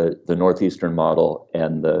 call the Northeastern model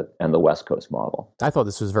and the West Coast model. I thought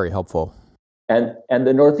this was very helpful. And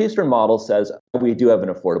the Northeastern model says we do have an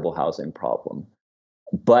affordable housing problem.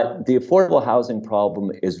 But the affordable housing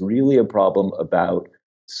problem is really a problem about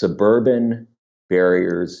suburban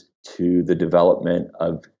barriers to the development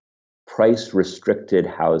of price-restricted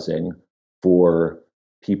housing for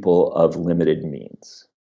people of limited means.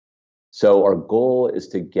 So our goal is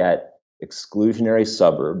to get exclusionary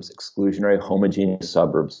suburbs, exclusionary homogeneous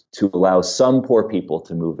suburbs, to allow some poor people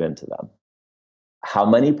to move into them. How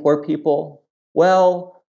many poor people?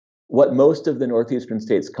 Well, what most of the northeastern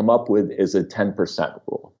states come up with is a 10%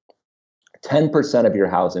 rule. 10% of your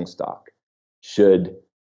housing stock should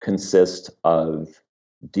consist of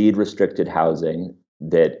deed-restricted housing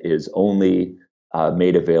that is only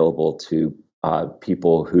made available to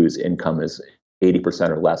people whose income is 80%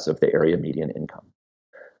 or less of the area median income.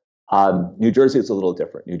 New Jersey is a little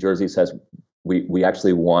different. New Jersey says we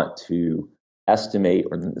actually want to estimate,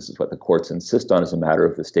 or this is what the courts insist on as a matter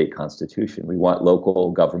of the state constitution. We want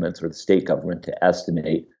local governments or the state government to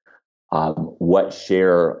estimate what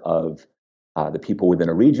share of the people within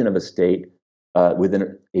a region of a state,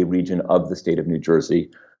 within a region of the state of New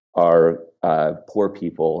Jersey, are poor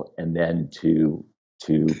people, and then to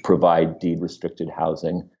provide deed-restricted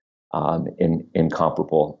housing in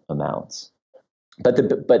comparable amounts.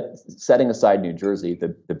 But setting aside New Jersey,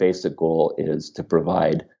 the basic goal is to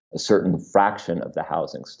provide a certain fraction of the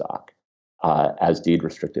housing stock as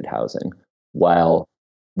deed-restricted housing, while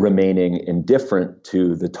remaining indifferent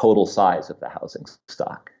to the total size of the housing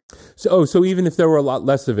stock. So even if there were a lot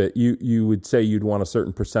less of it, you would say you'd want a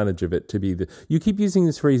certain percentage of it to be you keep using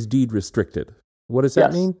this phrase deed-restricted. What does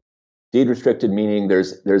that mean? Deed-restricted meaning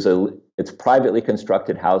it's privately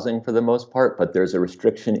constructed housing for the most part, but there's a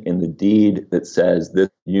restriction in the deed that says this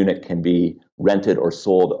unit can be rented or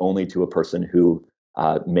sold only to a person who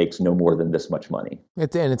makes no more than this much money.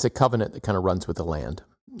 And it's a covenant that kind of runs with the land.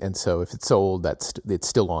 And so if it's sold, it's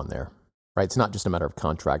still on there, right? It's not just a matter of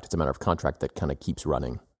contract. It's a matter of contract that kind of keeps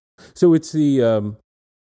running. So it's an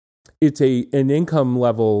income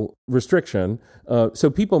level restriction. So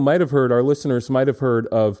people might have heard, our listeners might have heard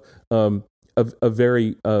of a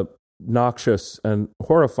very noxious and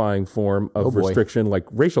horrifying form of restriction, like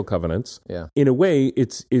racial covenants. Yeah. In a way,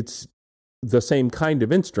 it's the same kind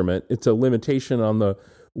of instrument. It's a limitation on the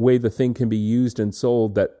way the thing can be used and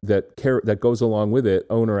sold that goes along with it,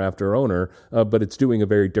 owner after owner, but it's doing a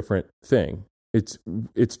very different thing.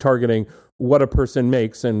 It's targeting what a person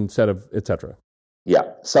makes instead of et cetera.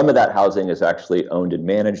 Yeah, some of that housing is actually owned and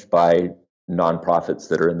managed by nonprofits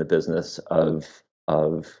that are in the business of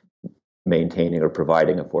maintaining or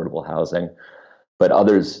providing affordable housing, but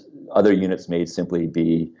other units may simply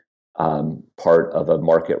be part of a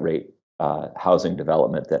market rate housing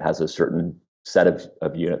development that has a certain set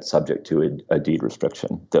of units subject to a deed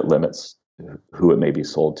restriction that limits who it may be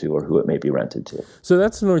sold to or who it may be rented to. So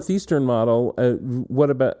that's the Northeastern model. What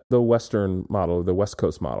about the Western model, the West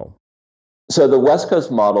Coast model? So the West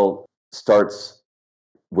Coast model starts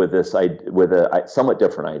with a somewhat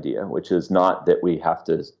different idea, which is not that we have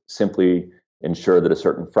to simply ensure that a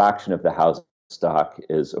certain fraction of the housing stock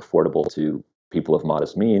is affordable to people of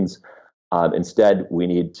modest means. Instead, we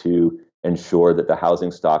need to ensure that the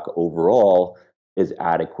housing stock overall is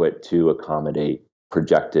adequate to accommodate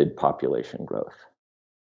projected population growth.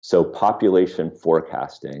 So population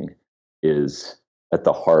forecasting is at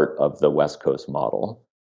the heart of the West Coast model.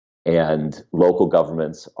 And local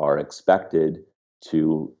governments are expected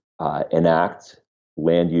to enact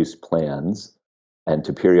land use plans and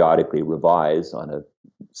to periodically revise on a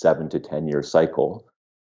 7 to 10 year cycle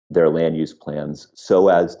their land use plans so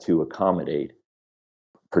as to accommodate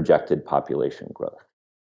projected population growth.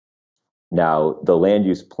 Now, the land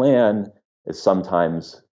use plan is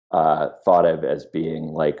sometimes thought of as being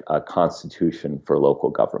like a constitution for local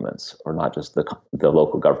governments, or not just the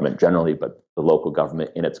local government generally, but the local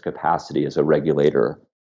government in its capacity as a regulator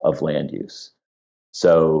of land use.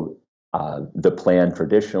 So The plan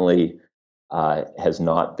traditionally has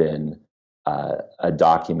not been a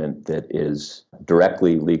document that is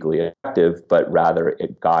directly legally effective, but rather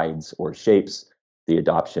it guides or shapes the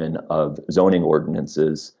adoption of zoning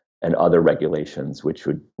ordinances and other regulations, which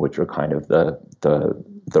are kind of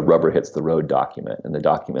the rubber hits the road document, and the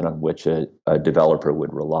document on which a developer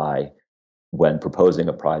would rely when proposing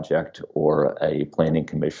a project, or a planning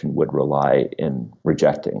commission would rely in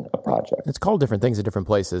rejecting a project. It's called different things in different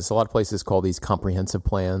places. A lot of places call these comprehensive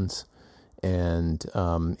plans, and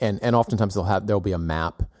oftentimes there'll be a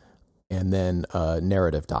map and then a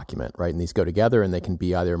narrative document, right? And these go together, and they can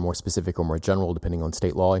be either more specific or more general, depending on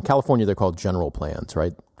state law. In California, they're called general plans,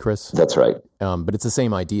 right, Chris? That's right. But it's the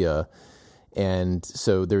same idea. And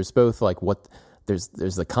so there's both like there's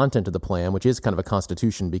the content of the plan, which is kind of a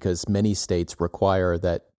constitution, because many states require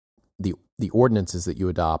that the ordinances that you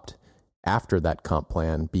adopt after that comp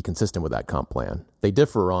plan be consistent with that comp plan. They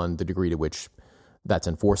differ on the degree to which that's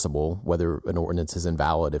enforceable, whether an ordinance is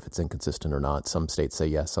invalid if it's inconsistent or not. Some states say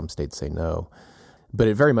yes, some states say no. But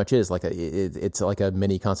it very much is like it's like a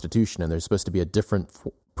mini constitution, and there's supposed to be a different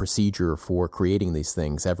procedure for creating these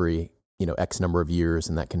things every X number of years,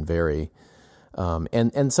 and that can vary.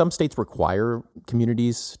 And some states require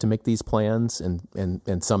communities to make these plans,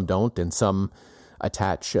 and some don't, and some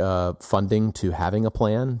attach funding to having a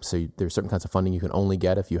plan. So there's certain kinds of funding you can only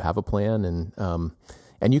get if you have a plan,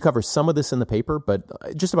 and you cover some of this in the paper, but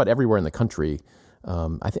just about everywhere in the country,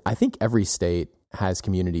 I think every state has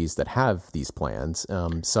communities that have these plans.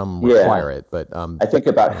 Some require it, but I think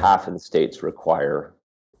about half of the states require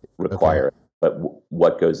it, but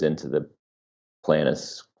what goes into the plan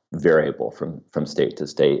is variable from state to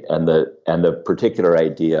state, and the particular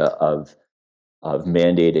idea of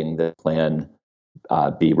mandating the plan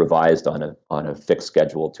be revised on a fixed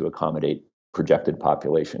schedule to accommodate projected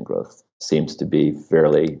population growth seems to be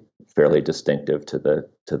fairly distinctive to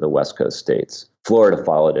the West Coast states. Florida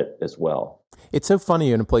followed it as well. It's so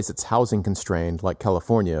funny in a place that's housing constrained like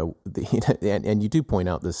California, and you do point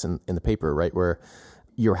out this in the paper, right, where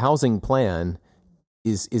your housing plan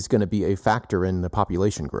is going to be a factor in the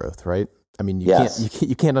population growth, right? I mean,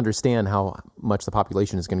 you can't understand how much the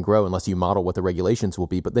population is going to grow unless you model what the regulations will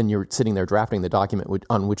be. But then you're sitting there drafting the document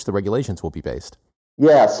on which the regulations will be based.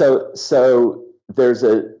 Yeah. So there's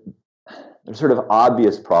sort of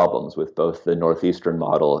obvious problems with both the Northeastern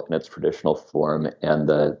model in its traditional form and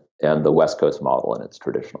the West Coast model in its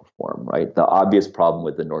traditional form, right? The obvious problem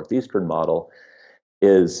with the Northeastern model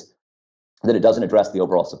is that it doesn't address the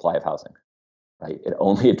overall supply of housing, right? It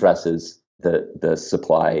only addresses the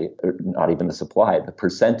supply, or not even the supply, the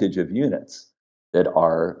percentage of units that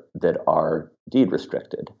are deed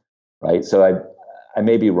restricted, right? So I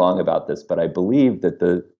may be wrong about this, but I believe that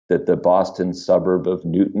the Boston suburb of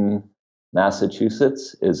Newton,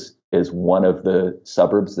 Massachusetts, is one of the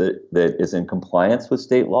suburbs that is in compliance with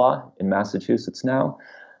state law in Massachusetts now.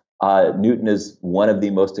 Newton is one of the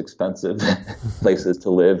most expensive places to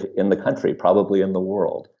live in the country, probably in the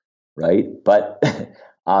world, right? But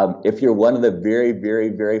if you're one of the very, very,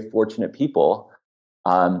 very fortunate people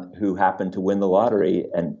who happen to win the lottery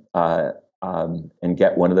and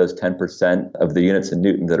get one of those 10% of the units in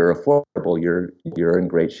Newton that are affordable, you're in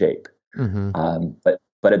great shape. Mm-hmm.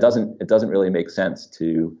 But it doesn't really make sense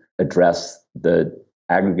to address the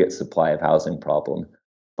aggregate supply of housing problem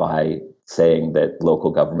by saying that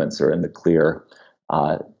local governments are in the clear,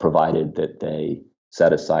 provided that they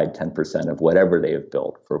set aside 10% of whatever they have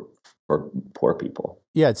built for poor people.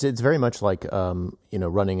 Yeah, it's very much like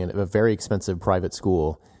running a very expensive private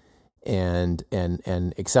school and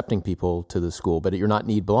accepting people to the school, but you're not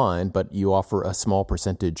need blind, but you offer a small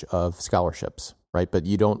percentage of scholarships, right? But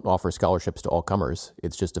you don't offer scholarships to all comers.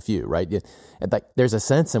 It's just a few, right? There's a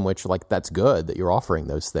sense in which that's good that you're offering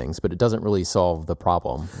those things, but it doesn't really solve the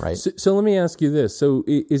problem, right? So let me ask you this: so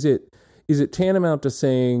is it tantamount to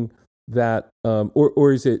saying that,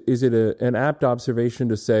 or is it an apt observation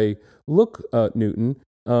to say, look, Newton,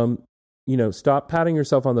 stop patting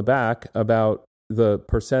yourself on the back about the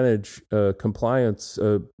percentage compliance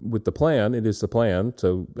with the plan? It is the plan,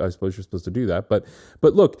 so I suppose you're supposed to do that. But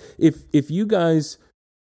look, if you guys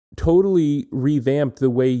totally revamped the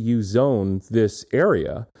way you zone this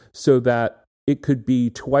area so that it could be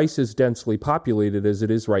twice as densely populated as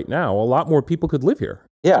it is right now, a lot more people could live here.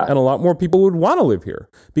 Yeah. And a lot more people would want to live here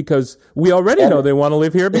because we already know they want to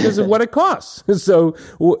live here because of what it costs. So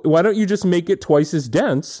why don't you just make it twice as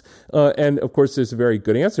dense? And of course, there's a very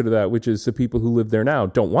good answer to that, which is the people who live there now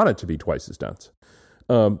don't want it to be twice as dense.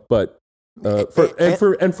 But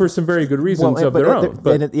for some very good reasons of their own.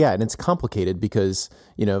 And it's complicated because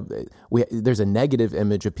there's a negative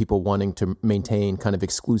image of people wanting to maintain kind of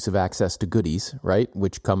exclusive access to goodies, right,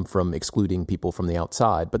 which come from excluding people from the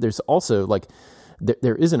outside. But there's also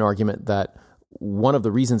there is an argument that one of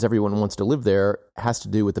the reasons everyone wants to live there has to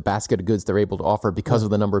do with the basket of goods they're able to offer because of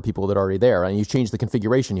the number of people that are already there. And you change the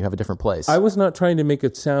configuration, you have a different place. I was not trying to make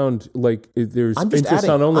it sound like there's interest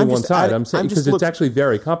on only one side. I'm saying because it's actually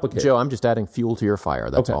very complicated. Joe, I'm just adding fuel to your fire.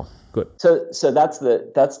 That's all. Good. So that's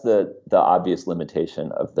the obvious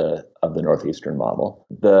limitation of the Northeastern model.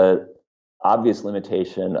 The obvious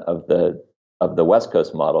limitation of the West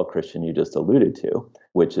Coast model, Christian, you just alluded to,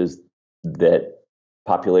 which is that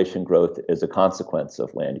population growth is a consequence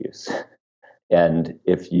of land use. And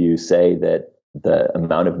if you say that the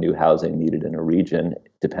amount of new housing needed in a region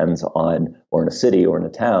depends on, or in a city or in a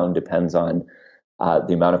town, depends on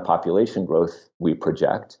the amount of population growth we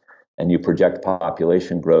project, and you project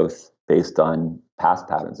population growth based on past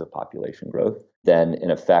patterns of population growth, then in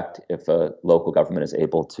effect, if a local government is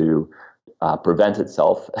able to prevent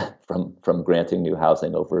itself from granting new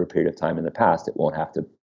housing over a period of time in the past, it won't have to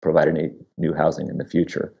provide any new housing in the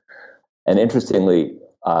future. And interestingly,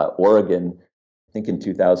 Oregon, I think in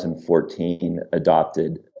 2014,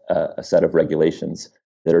 adopted a set of regulations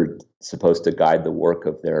that are supposed to guide the work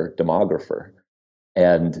of their demographer.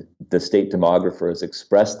 And the state demographer is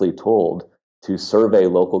expressly told to survey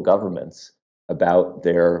local governments about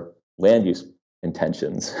their land use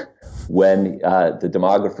intentions when the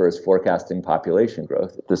demographer is forecasting population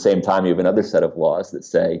growth. At the same time, you have another set of laws that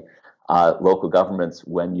say local governments,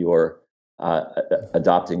 when you're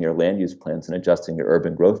adopting your land use plans and adjusting your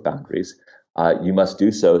urban growth boundaries, you must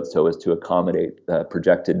do so as to accommodate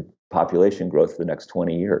projected population growth for the next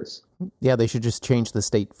 20 years. Yeah, they should just change the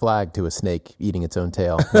state flag to a snake eating its own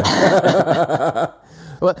tail.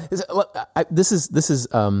 Well, this is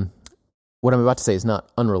what I'm about to say is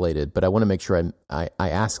not unrelated, but I want to make sure I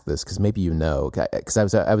ask this because maybe you know.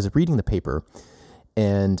 Because I was reading the paper,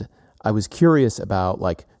 and I was curious about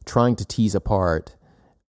trying to tease apart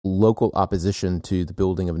local opposition to the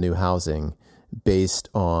building of new housing based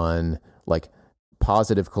on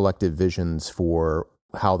positive collective visions for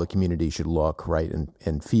how the community should look, right,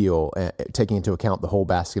 and feel, taking into account the whole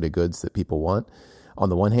basket of goods that people want on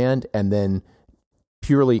the one hand, and then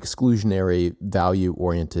purely exclusionary,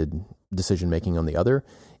 value-oriented decision-making on the other.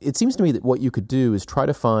 It seems to me that what you could do is try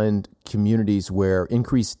to find communities where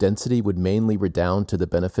increased density would mainly redound to the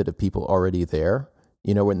benefit of people already there,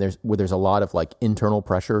 where there's a lot of internal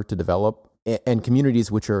pressure to develop, and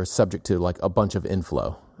communities which are subject to a bunch of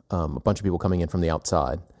inflow, a bunch of people coming in from the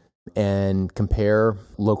outside, and compare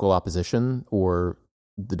local opposition or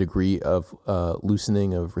the degree of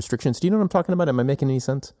loosening of restrictions. Do you know what I'm talking about? Am I making any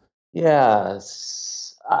sense?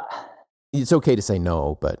 Yes. It's okay to say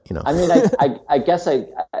no, but I mean, I guess I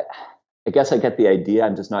get the idea.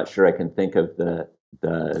 I'm just not sure I can think of the.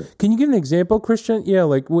 Can you give an example, Christian? Yeah,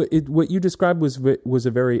 what you described was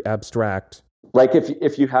a very abstract.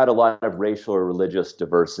 If you had a lot of racial or religious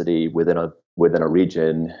diversity within a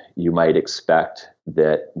region, you might expect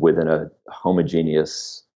that within a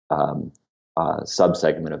homogeneous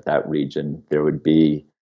subsegment of that region, there would be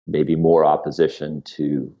maybe more opposition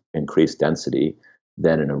to increased density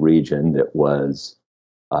than in a region that was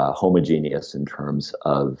homogeneous in terms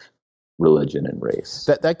of religion and race.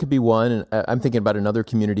 That could be one. And I'm thinking about another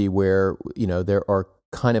community where there are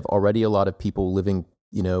kind of already a lot of people living,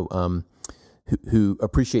 who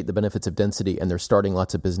appreciate the benefits of density, and they're starting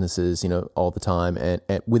lots of businesses, all the time, and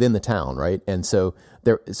within the town, right? And so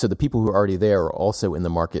the people who are already there are also in the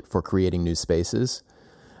market for creating new spaces.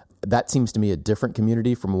 That seems to me a different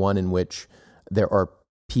community from one in which there are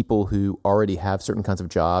people who already have certain kinds of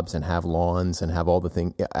jobs and have lawns and have all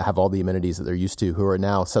the amenities that they're used to, who are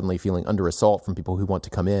now suddenly feeling under assault from people who want to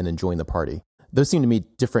come in and join the party. Those seem to me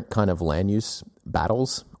different kind of land use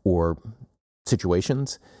battles or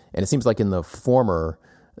situations. And it seems like in the former,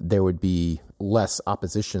 there would be less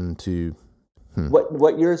opposition to.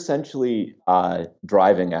 What you're essentially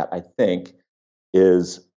driving at, I think,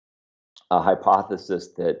 is a hypothesis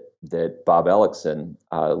that Bob Ellickson,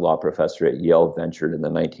 a law professor at Yale, ventured in the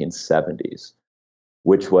 1970s,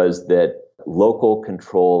 which was that local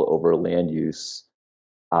control over land use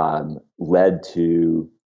led to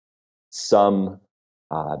some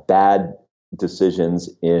bad decisions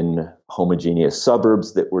in homogeneous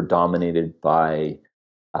suburbs that were dominated by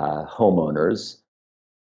homeowners,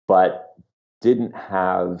 but didn't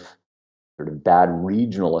have sort of bad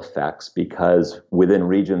regional effects because within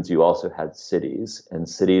regions you also had cities, and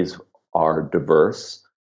cities are diverse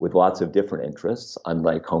with lots of different interests,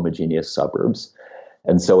 unlike homogeneous suburbs.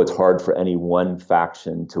 And so it's hard for any one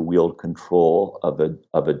faction to wield control of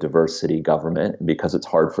a diverse city government. And because it's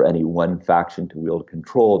hard for any one faction to wield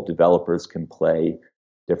control, developers can play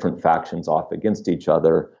different factions off against each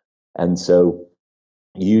other. And so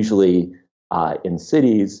usually in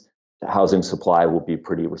cities, the housing supply will be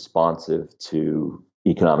pretty responsive to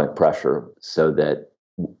economic pressure, so that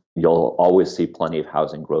you'll always see plenty of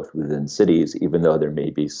housing growth within cities, even though there may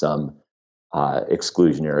be some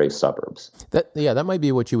exclusionary suburbs. That might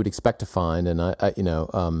be what you would expect to find, and and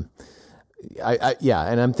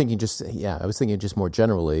I'm thinking I was thinking just more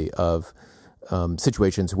generally of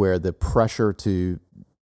situations where the pressure to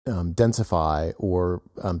densify or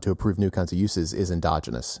to approve new kinds of uses is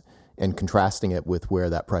endogenous, and contrasting it with where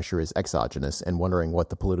that pressure is exogenous, and wondering what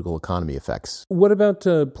the political economy affects. What about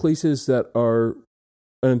places that are,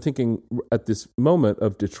 and I'm thinking at this moment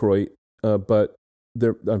of Detroit, but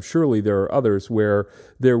surely there are others where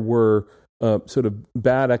there were sort of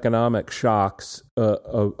bad economic shocks,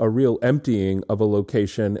 a real emptying of a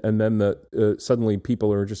location, and then suddenly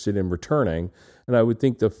people are interested in returning. And I would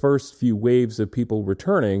think the first few waves of people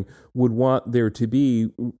returning would want there to be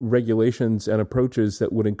regulations and approaches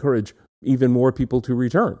that would encourage even more people to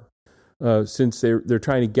return, since they're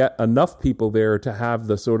trying to get enough people there to have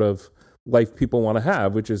the sort of life people want to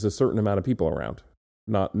have, which is a certain amount of people around,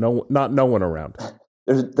 not no one around.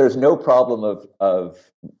 There's no problem of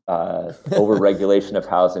overregulation of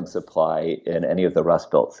housing supply in any of the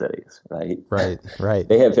Rust Belt cities, right? Right.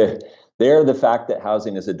 There, the fact that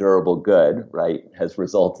housing is a durable good, right, has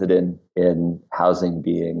resulted in housing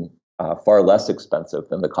being far less expensive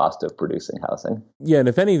than the cost of producing housing. Yeah, and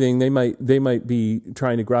if anything, they might be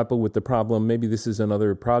trying to grapple with the problem. Maybe this is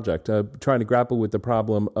another project, trying to grapple with the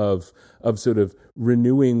problem of sort of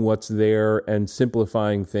renewing what's there and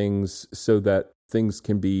simplifying things so that things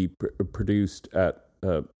can be produced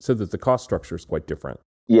so that the cost structure is quite different.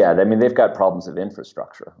 Yeah, I mean, they've got problems of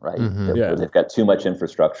infrastructure, right? Mm-hmm. They've got too much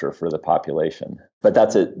infrastructure for the population, but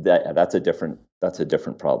that's a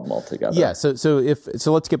different problem altogether. Yeah. So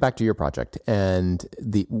let's get back to your project, and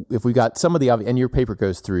if we got some of the obvious, and your paper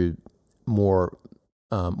goes through more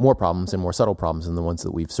problems and more subtle problems than the ones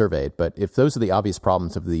that we've surveyed. But if those are the obvious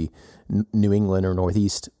problems of the New England or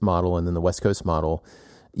Northeast model and then the West Coast model,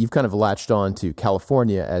 you've kind of latched on to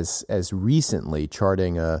California as recently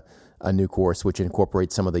charting a new course which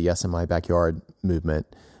incorporates some of the Yes in My Backyard movement.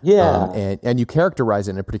 Yeah. And you characterize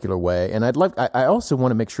it in a particular way. And I also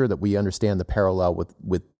want to make sure that we understand the parallel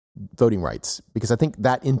with voting rights, because I think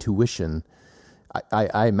that intuition,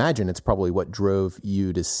 I imagine it's probably what drove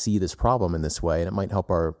you to see this problem in this way. And it might help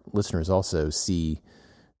our listeners also see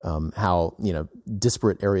how,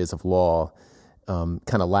 disparate areas of law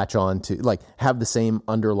kind of latch on to, like, have the same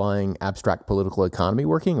underlying abstract political economy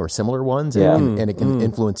working or similar ones, and it can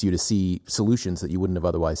influence you to see solutions that you wouldn't have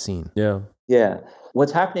otherwise seen. Yeah.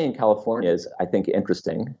 What's happening in California is, I think,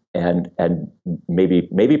 interesting and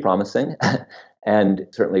maybe promising, and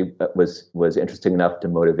certainly was interesting enough to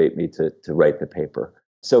motivate me to write the paper.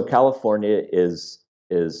 So California is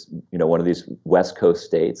one of these West Coast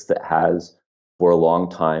states that has for a long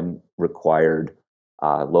time required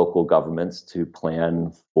local governments to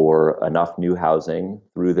plan for enough new housing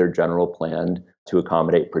through their general plan to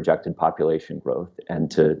accommodate projected population growth, and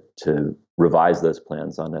to revise those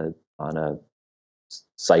plans on a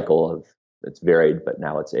cycle of, it's varied, but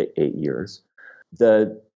now it's 8 years.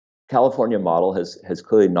 The California model has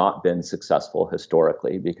clearly not been successful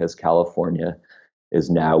historically, because California is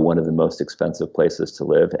now one of the most expensive places to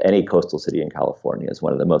live. Any coastal city in California is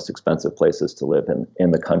one of the most expensive places to live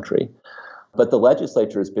in the country. But the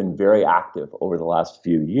legislature has been very active over the last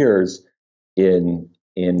few years in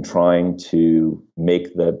trying to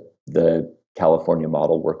make the California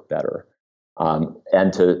model work better,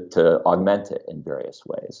 and to augment it in various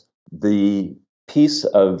ways. The piece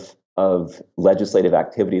of legislative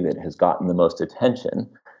activity that has gotten the most attention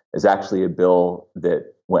is actually a bill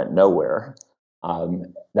that went nowhere.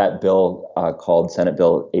 That bill, called Senate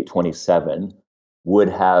Bill 827, would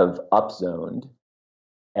have upzoned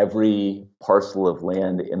every parcel of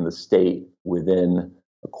land in the state within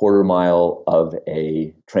a quarter mile of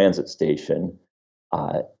a transit station,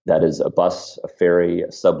 that is a bus, a ferry,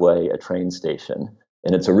 a subway, a train station.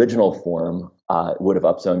 In its original form, it would have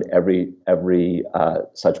upzoned every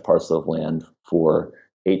such parcel of land for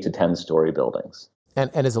 8 to 10 story buildings. And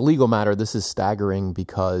as a legal matter, this is staggering,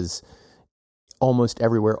 because almost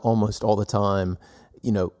everywhere, almost all the time,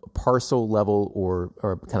 parcel level or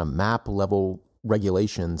kind of map level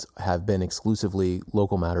regulations have been exclusively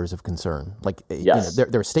local matters of concern. Like, yes.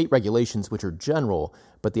 There are state regulations which are general,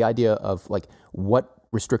 but the idea of, like, what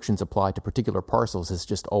restrictions apply to particular parcels has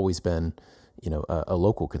just always been, a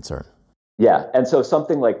local concern. Yeah, and so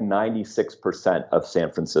something like 96% of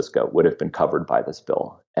San Francisco would have been covered by this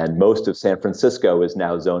bill, and most of San Francisco is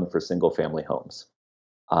now zoned for single-family homes.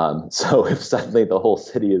 So if suddenly the whole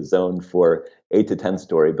city is zoned for 8 to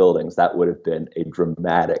 10-story buildings, that would have been a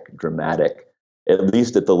dramatic, at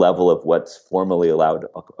least at the level of what's formally allowed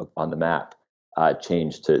on the map,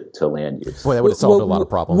 change to land use. Boy, that would have solved a lot of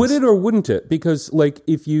problems. Would it or wouldn't it? Because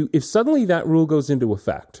if suddenly that rule goes into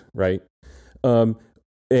effect, right? I'm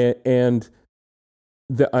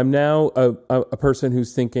now a person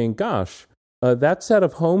who's thinking, gosh, that set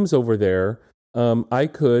of homes over there, I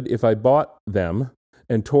could, if I bought them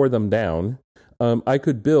and tore them down, I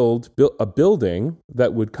could build a building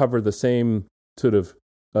that would cover the same sort of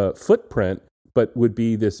footprint, but would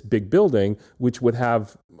be this big building, which would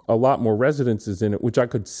have a lot more residences in it, which I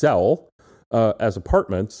could sell as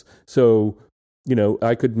apartments. So,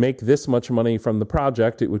 I could make this much money from the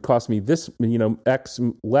project. It would cost me this, X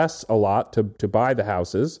less a lot to buy the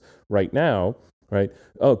houses right now, right?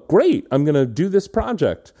 Oh, great. I'm going to do this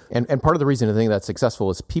project. And part of the reason I think that's successful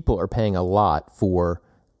is people are paying a lot for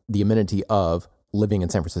the amenity of living in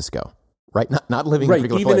San Francisco, right? Not living in a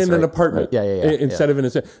particular even place, in an apartment. Yeah. Instead of in a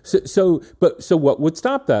so what would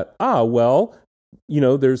stop that?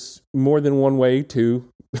 There's more than one way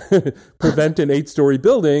to prevent an 8-story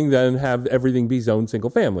building than have everything be zoned single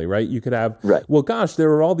family, right? You could have, well, gosh, there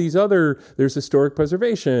are all these there's historic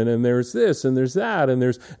preservation, and there's this, and there's that,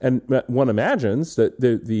 and one imagines that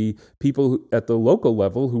the people at the local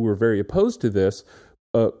level who were very opposed to this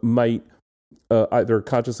might either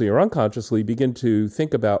consciously or unconsciously begin to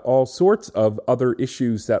think about all sorts of other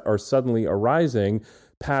issues that are suddenly arising,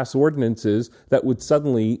 pass ordinances that would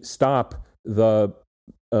suddenly stop the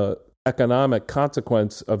economic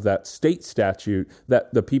consequence of that state statute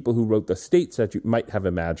that the people who wrote the state statute might have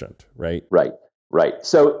imagined, right? Right.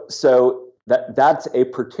 So that's a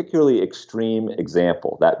particularly extreme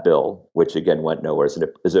example, that bill, which again went nowhere,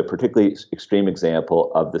 is a particularly extreme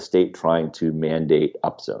example of the state trying to mandate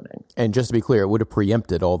upzoning. And just to be clear, it would have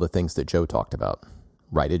preempted all the things that Joe talked about,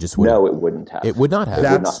 right? It just would. No, it wouldn't have. It would not have.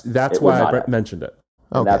 That's why I mentioned it.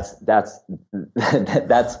 Okay.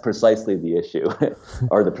 That's precisely the issue,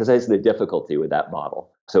 or precisely the difficulty with that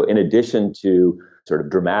model. So in addition to sort of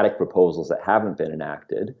dramatic proposals that haven't been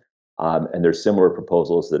enacted, and there's similar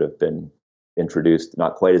proposals that have been introduced,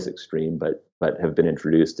 not quite as extreme, but have been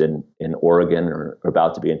introduced in Oregon or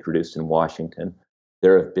about to be introduced in Washington.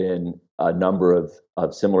 There have been a number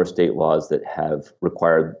of similar state laws that have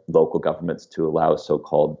required local governments to allow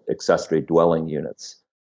so-called accessory dwelling units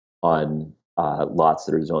on lots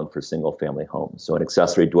that are zoned for single-family homes. So an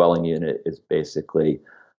accessory dwelling unit is basically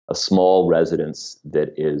a small residence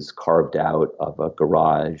that is carved out of a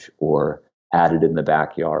garage or added in the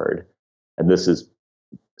backyard. And this is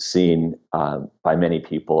seen by many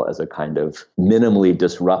people as a kind of minimally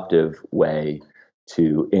disruptive way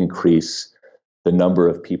to increase the number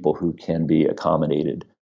of people who can be accommodated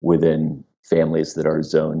within families that are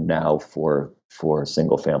zoned now for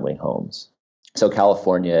single-family homes. So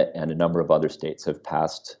California and a number of other states have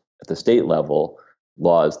passed at the state level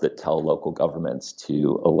laws that tell local governments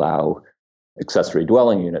to allow accessory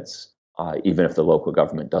dwelling units, even if the local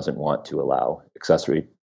government doesn't want to allow accessory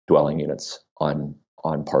dwelling units on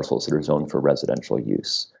parcels that are zoned for residential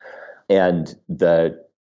use. And the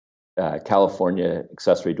California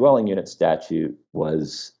accessory dwelling unit statute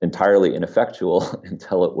was entirely ineffectual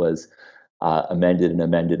until it was amended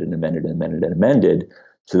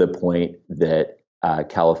to the point that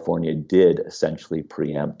California did essentially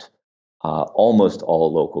preempt almost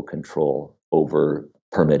all local control over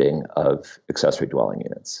permitting of accessory dwelling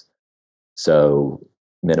units. So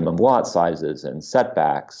minimum lot sizes and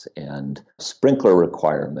setbacks and sprinkler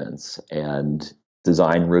requirements and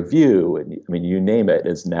design review, and I mean, you name it,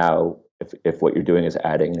 is now, if what you're doing is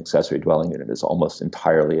adding an accessory dwelling unit, is almost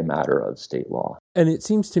entirely a matter of state law. And it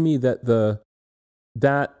seems to me that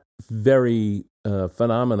that very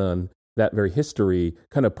phenomenon, that very history,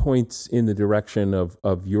 kind of points in the direction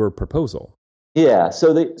of your proposal. Yeah.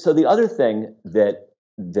 So the other thing that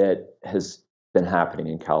has been happening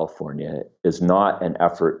in California is not an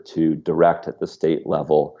effort to direct at the state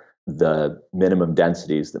level the minimum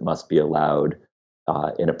densities that must be allowed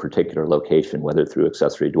in a particular location, whether through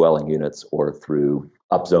accessory dwelling units or through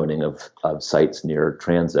upzoning of sites near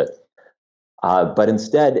transit, but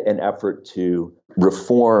instead an effort to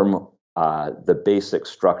reform the basic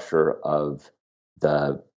structure of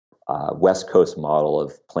the West Coast model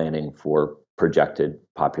of planning for projected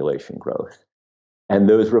population growth. And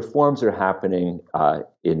those reforms are happening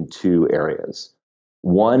in two areas.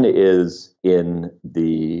 One is in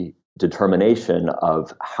the determination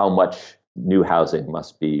of how much new housing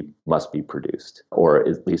must be produced, or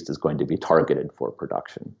at least is going to be targeted for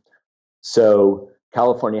production. So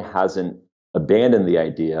California hasn't abandoned the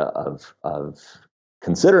idea of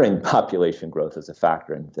considering population growth as a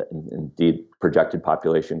factor, and indeed projected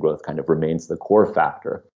population growth kind of remains the core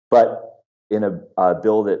factor. But in a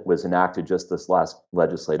bill that was enacted just this last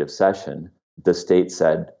legislative session, the state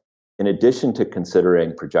said, in addition to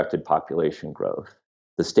considering projected population growth,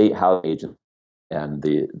 the state housing agency and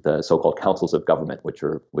the so-called councils of government,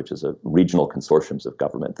 which is a regional consortiums of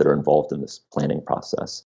government that are involved in this planning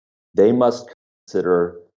process, they must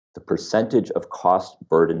consider the percentage of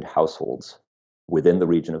cost-burdened households within the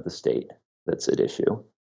region of the state that's at issue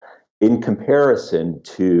in comparison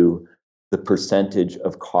to the percentage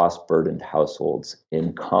of cost-burdened households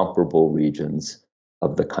in comparable regions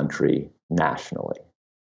of the country nationally.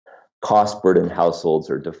 Cost-burdened households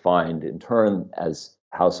are defined in turn as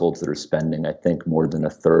households that are spending, I think, more than a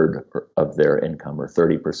third of their income or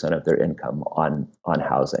 30% of their income on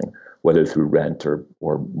housing, whether through rent or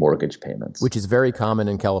mortgage payments. Which is very common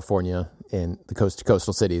in California, in the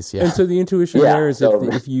coastal cities. Yeah. And so the intuition there is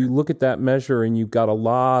if you look at that measure and you've got a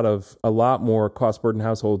lot more cost-burdened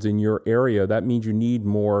households in your area, that means you need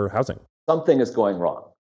more housing. Something is going wrong.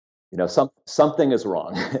 Something is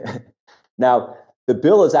wrong. Now, the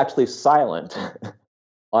bill is actually silent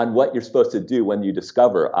on what you're supposed to do when you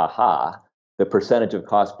discover, the percentage of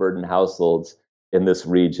cost-burdened households in this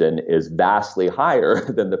region is vastly higher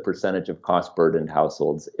than the percentage of cost-burdened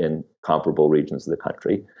households in comparable regions of the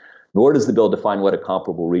country. Nor does the bill define what a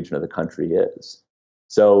comparable region of the country is.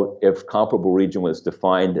 So if comparable region was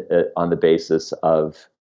defined on the basis of,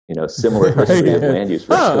 similar history of land use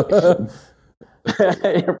regulation,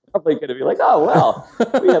 you're probably going to be like,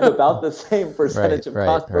 we have about the same percentage of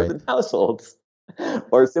cost-burdened households,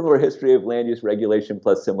 or a similar history of land use regulation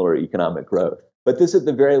plus similar economic growth. But this, at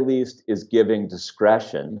the very least, is giving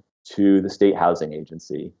discretion to the state housing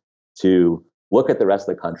agency to look at the rest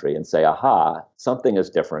of the country and say, something is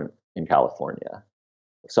different in California.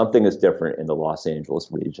 Something is different in the Los Angeles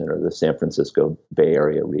region or the San Francisco Bay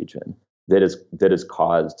Area region that has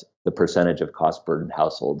caused the percentage of cost-burdened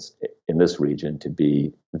households in this region to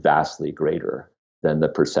be vastly greater than the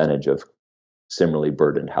percentage of similarly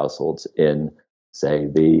burdened households in, say,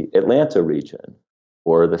 the Atlanta region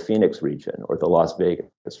or the Phoenix region or the Las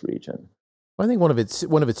Vegas region. Well, I think one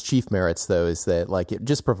of its chief merits, though, is that it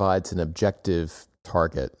just provides an objective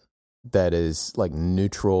target that is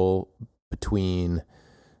neutral between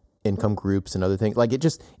income groups and other things.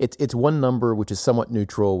 It's one number which is somewhat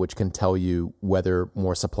neutral, which can tell you whether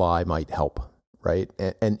more supply might help, right?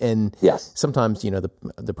 And yes, sometimes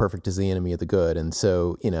the perfect is the enemy of the good, and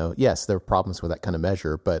so yes, there are problems with that kind of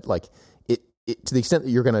measure, but to the extent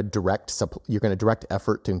that you're going to direct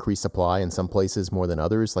effort to increase supply in some places more than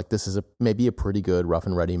others, this is maybe a pretty good rough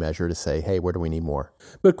and ready measure to say, hey, where do we need more?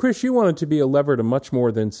 But Chris, you want it to be a lever to much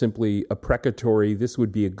more than simply a precatory, this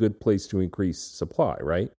would be a good place to increase supply,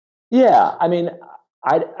 right? Yeah. I mean,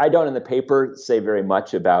 I don't in the paper say very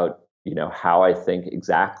much about how I think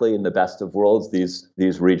exactly in the best of worlds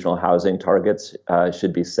these regional housing targets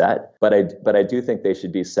should be set. But I do think they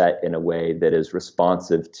should be set in a way that is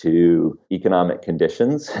responsive to economic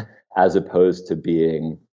conditions, as opposed to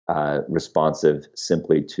being responsive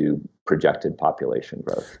simply to projected population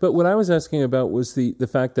growth. But what I was asking about was the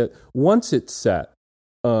fact that once it's set,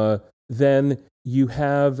 then you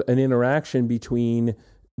have an interaction between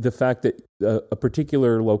the fact that a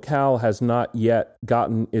particular locale has not yet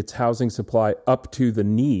gotten its housing supply up to the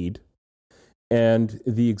need, and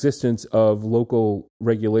the existence of local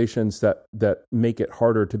regulations that make it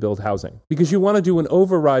harder to build housing. Because you want to do an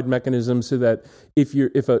override mechanism so that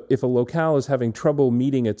if a locale is having trouble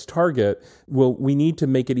meeting its target, we need to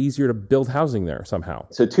make it easier to build housing there somehow.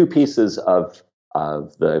 So two pieces of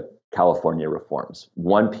the California reforms.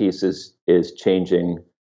 One piece is changing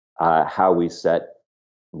how we set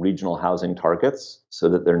regional housing targets so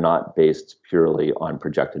that they're not based purely on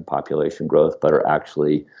projected population growth, but are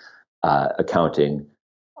actually accounting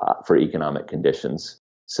for economic conditions,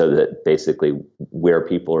 so that basically where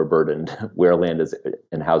people are burdened, where land is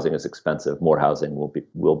and housing is expensive, more housing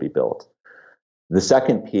will be built. The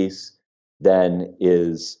second piece then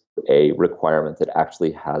is a requirement that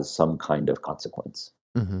actually has some kind of consequence,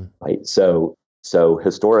 right? So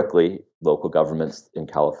historically, local governments in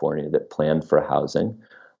California that planned for housing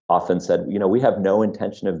often said, we have no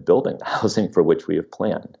intention of building the housing for which we have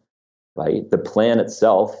planned, right? The plan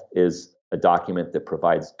itself is a document that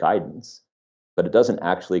provides guidance, but it doesn't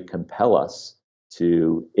actually compel us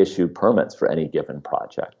to issue permits for any given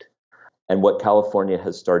project. And what California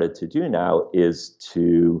has started to do now is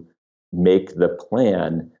to make the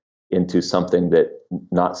plan into something that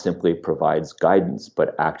not simply provides guidance,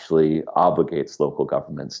 but actually obligates local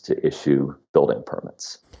governments to issue building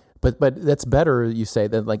permits. But that's better, you say,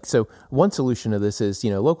 than so one solution to this is,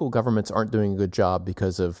 local governments aren't doing a good job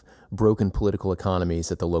because of broken political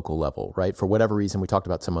economies at the local level, right? For whatever reason, we talked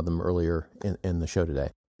about some of them earlier in the show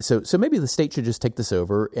today. So maybe the state should just take this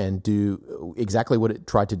over and do exactly what it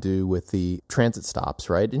tried to do with the transit stops,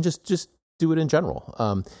 right? And just do it in general.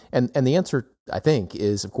 And the answer, I think,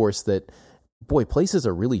 is, of course, that places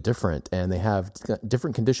are really different, and they have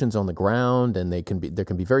different conditions on the ground, and there can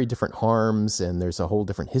be very different harms, and there's a whole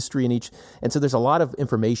different history in each. And so there's a lot of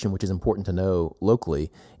information which is important to know locally.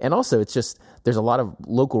 And also, it's just there are a lot of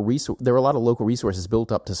local resources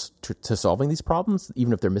built up to solving these problems,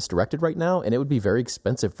 even if they're misdirected right now. And it would be very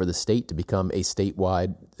expensive for the state to become a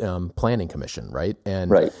statewide planning commission, right?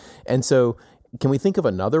 And so, can we think of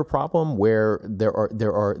another problem where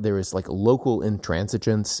there is like local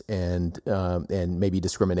intransigence and maybe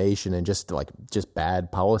discrimination and just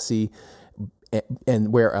bad policy,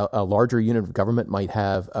 and where a larger unit of government might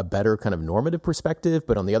have a better kind of normative perspective,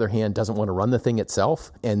 but on the other hand doesn't want to run the thing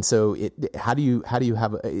itself? And so, how do you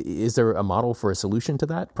have? Is there a model for a solution to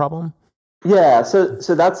that problem? Yeah, so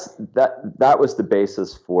that was the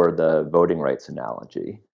basis for the voting rights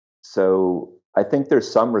analogy. So I think there's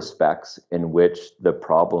some respects in which the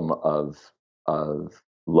problem of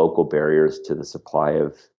local barriers to the supply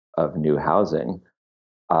of new housing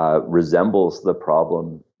resembles the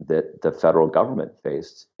problem that the federal government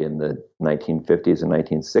faced in the 1950s and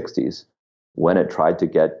 1960s when it tried to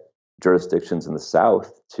get jurisdictions in the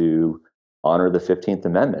South to honor the 15th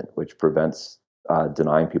Amendment, which prevents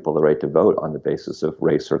denying people the right to vote on the basis of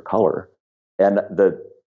race or color. And the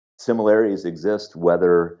similarities exist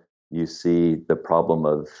whether you see the problem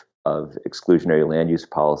of exclusionary land use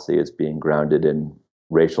policy as being grounded in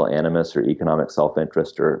racial animus or economic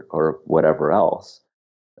self-interest or whatever else.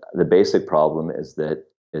 The basic problem is that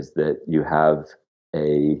you have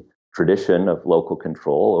a tradition of local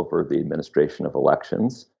control over the administration of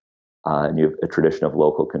elections, and you have a tradition of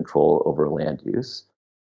local control over land use,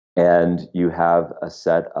 and you have a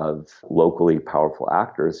set of locally powerful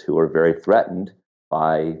actors who are very threatened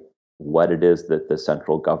by what it is that the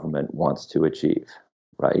central government wants to achieve,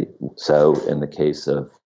 right? So in the case of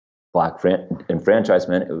Black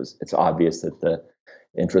enfranchisement, it's obvious that the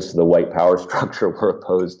interests of the white power structure were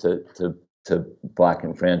opposed to Black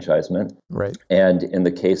enfranchisement. Right. And in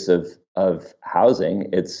the case of housing,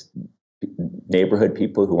 it's neighborhood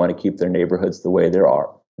people who want to keep their neighborhoods the way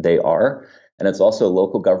they are. And it's also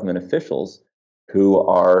local government officials who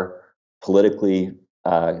are politically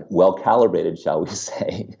well calibrated, shall we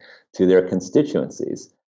say, to their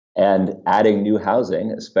constituencies, and adding new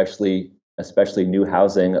housing, especially new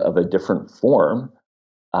housing of a different form,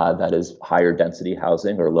 that is higher density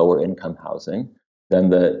housing or lower income housing than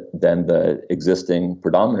the existing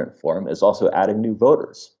predominant form, is also adding new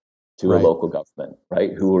voters to a local government,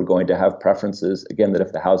 right? Who are going to have preferences, again, that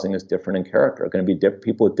if the housing is different in character, are going to be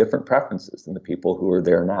people with different preferences than the people who are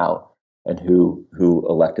there now and who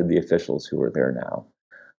elected the officials who are there now.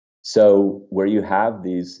 So where you have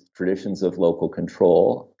these traditions of local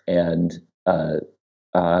control and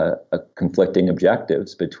conflicting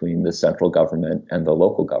objectives between the central government and the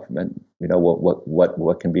local government,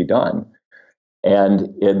 what can be done? And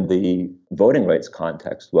in the voting rights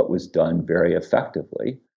context, what was done very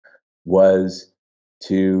effectively was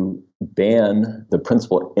to ban the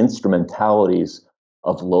principal instrumentalities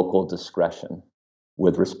of local discretion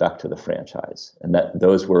with respect to the franchise, and that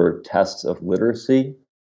those were tests of literacy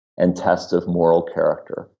and tests of moral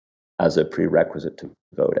character as a prerequisite to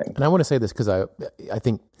voting. And I want to say this because I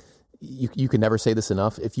think you can never say this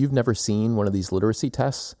enough. If you've never seen one of these literacy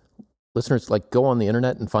tests, listeners, go on the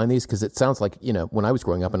internet and find these, because it sounds like, when I was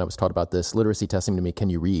growing up and I was taught about this, literacy testing to me, can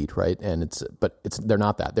you read, right? And they're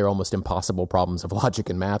not that. They're almost impossible problems of logic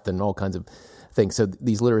and math and all kinds of things. So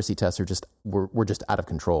these literacy tests are were just out of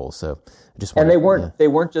control. So they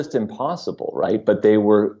weren't just impossible, right? But they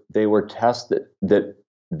were tests that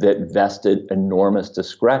vested enormous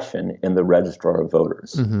discretion in the registrar of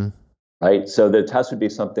voters, right? So the test would be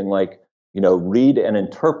something like, read and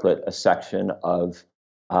interpret a section of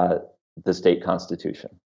the state constitution.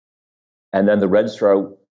 And then the registrar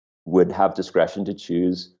would have discretion to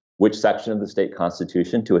choose which section of the state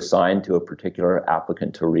constitution to assign to a particular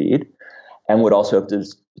applicant to read, and would also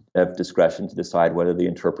have discretion to decide whether the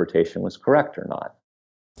interpretation was correct or not.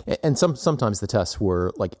 And sometimes the tests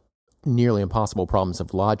were nearly impossible problems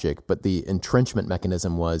of logic, but the entrenchment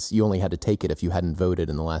mechanism was you only had to take it if you hadn't voted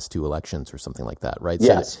in the last two elections or something like that, right?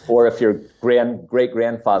 Yes, so or if your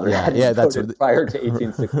great-grandfather hadn't voted prior to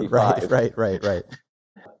 1865. Right.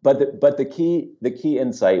 but the key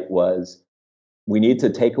insight was we need to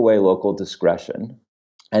take away local discretion.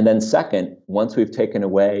 And then second, once we've taken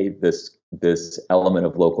away this element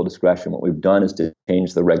of local discretion, what we've done is to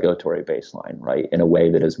change the regulatory baseline, right, in a way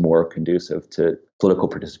that is more conducive to political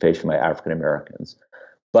participation by African Americans.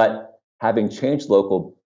 But having changed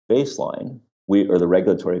local baseline, or the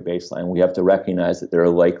regulatory baseline, we have to recognize that there are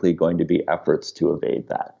likely going to be efforts to evade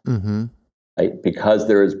that. Mm-hmm. Right? Because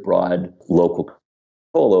there is broad local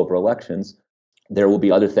control over elections, there will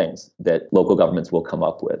be other things that local governments will come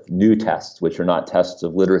up with, new tests, which are not tests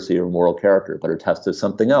of literacy or moral character, but are tests of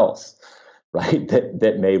something else, right,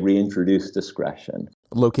 that may reintroduce discretion.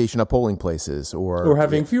 Location of polling places, or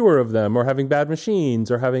having fewer of them, or having bad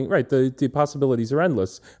machines, or having, right, the possibilities are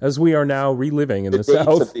endless, as we are now reliving in the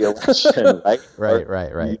South. Of the election, right?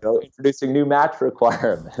 right. You know, introducing new match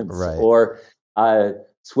requirements, right. Or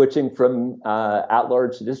switching from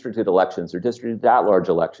at-large to districted elections, or districted to at-large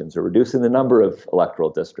elections, or reducing the number of electoral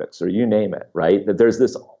districts, or you name it, right? That there's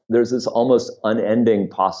this almost unending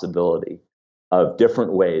possibility of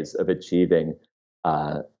different ways of achieving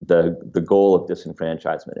the goal of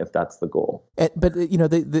disenfranchisement, if that's the goal. But you know,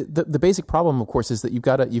 the basic problem, of course, is that you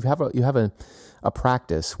have a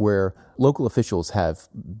practice where local officials have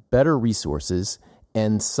better resources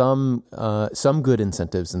and some good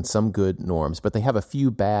incentives and some good norms, but they have a few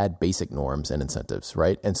bad basic norms and incentives,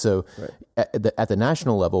 right? And so, at the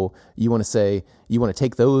national level, you want to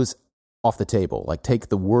take those off the table, like take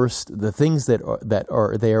the things that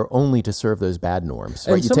are there only to serve those bad norms,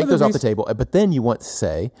 right? You take those off the table, but then you want to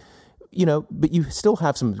say, you know, but you still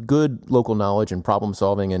have some good local knowledge and problem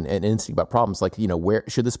solving and instinct about problems, like, you know, where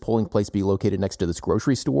should this polling place be located next to this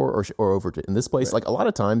grocery store or over in this place? Right. Like a lot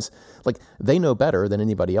of times, like they know better than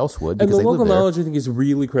anybody else would because and the they local live there. knowledge, I think, is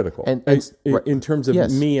really critical. And in terms of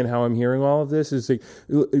me and how I'm hearing all of this, is like,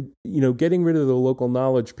 you know, getting rid of the local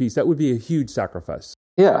knowledge piece, that would be a huge sacrifice.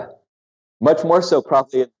 Yeah, much more so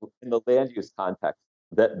probably in the land use context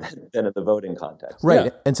than in the voting context. Right.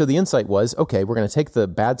 Yeah. And so the insight was, okay, we're going to take the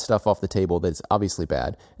bad stuff off the table that's obviously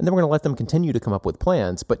bad, and then we're going to let them continue to come up with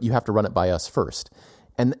plans, but you have to run it by us first.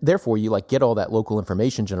 And therefore, you like get all that local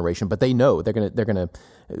information generation, but they know they're going to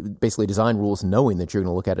basically design rules knowing that you're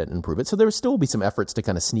going to look at it and improve it. So there will still be some efforts to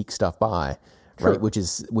kind of sneak stuff by. Sure. Right,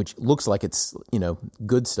 which looks like it's, you know,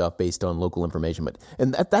 good stuff based on local information,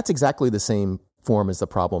 and that's exactly the same form as the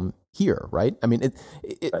problem here, right? I mean,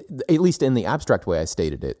 at least in the abstract way I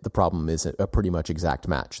stated it, the problem is a pretty much exact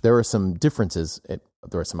match. There are some differences,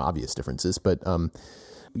 there are some obvious differences, but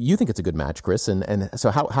you think it's a good match, Chris, and so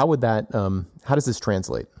how would that how does this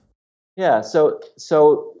translate? Yeah, so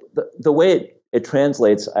the way it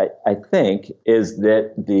translates, I think, is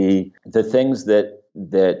that the things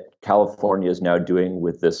that California is now doing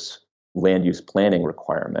with this land use planning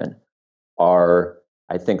requirement are,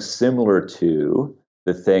 I think, similar to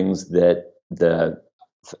the things that the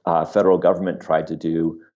federal government tried to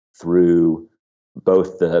do through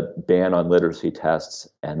both the ban on literacy tests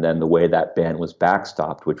and then the way that ban was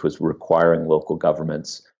backstopped, which was requiring local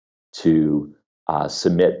governments to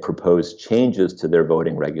submit proposed changes to their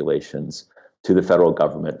voting regulations to the federal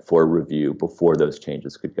government for review before those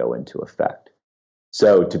changes could go into effect.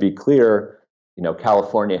 So to be clear, you know,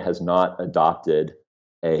 California has not adopted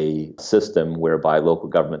a system whereby local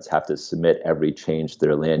governments have to submit every change to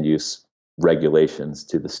their land use regulations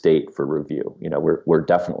to the state for review. You know, we're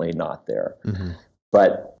definitely not there. Mm-hmm.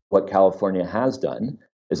 But what California has done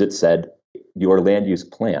is it said your land use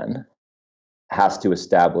plan has to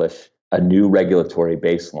establish a new regulatory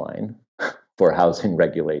baseline for housing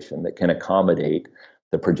regulation that can accommodate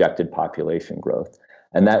the projected population growth.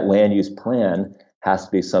 And that land use plan has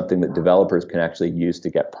to be something that developers can actually use to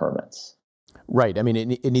get permits. Right. I mean,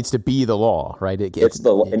 it needs to be the law, right? It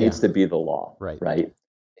needs to be the law, right?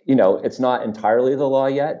 You know, it's not entirely the law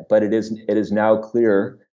yet, but it is now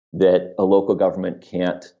clear that a local government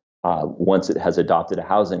can't, once it has adopted a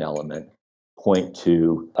housing element, point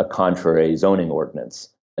to a contrary zoning ordinance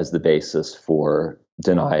as the basis for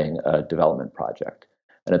denying a development project.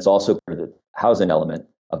 And it's also clear that the housing element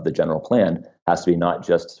of the general plan has to be not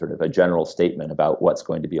just sort of a general statement about what's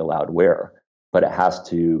going to be allowed where, but it has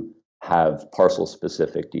to have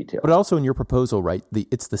parcel-specific details. But also in your proposal, right,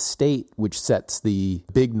 it's the state which sets the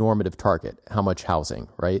big normative target, how much housing,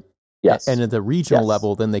 right? Yes. And at the regional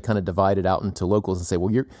level, then they kind of divide it out into locals and say, well,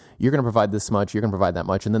 you're going to provide this much, you're going to provide that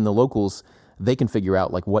much. And then the locals, they can figure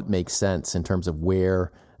out like what makes sense in terms of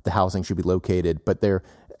where the housing should be located. But there,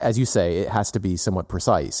 as you say, it has to be somewhat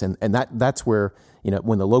precise. And that's where, you know,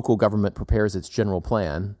 when the local government prepares its general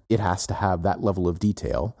plan, it has to have that level of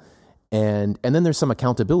detail. And then there's some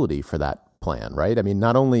accountability for that plan, right? I mean,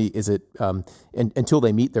 not only is it until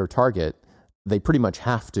they meet their target, they pretty much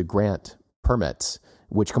have to grant permits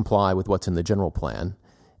which comply with what's in the general plan.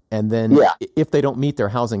 And then if they don't meet their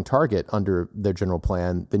housing target under their general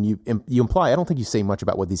plan, then you imply, I don't think you say much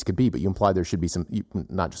about what these could be, but you imply there should be some,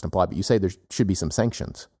 not just imply, but you say there should be some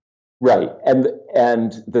sanctions. Right.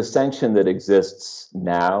 And the sanction that exists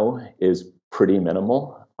now is pretty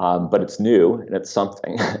minimal, but it's new and it's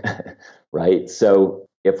something, right? So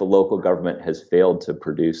if a local government has failed to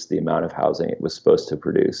produce the amount of housing it was supposed to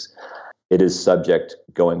produce, it is subject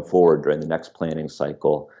going forward during the next planning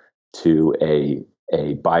cycle to a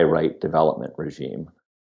by right development regime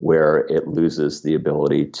where it loses the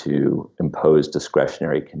ability to impose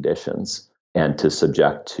discretionary conditions and to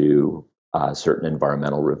subject to certain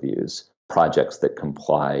environmental reviews, projects that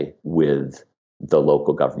comply with the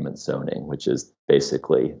local government zoning, which is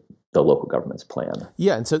basically the local government's plan.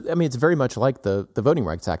 Yeah, and so I mean, it's very much like the Voting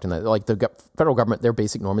Rights Act, and that, like the federal government, their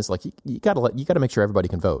basic norm is like you got to make sure everybody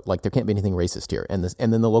can vote. Like there can't be anything racist here, and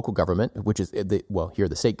then the local government, which is here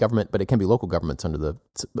the state government, but it can be local governments under the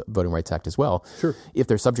Voting Rights Act as well. Sure, if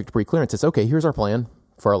they're subject to pre-clearance, it's okay. Here's our plan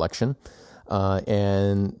for our election,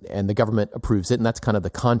 and the government approves it, and that's kind of the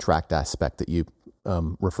contract aspect that you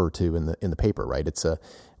refer to in the paper, right? It's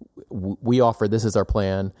we offer this as our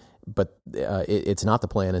plan. But it's not the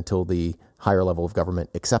plan until the higher level of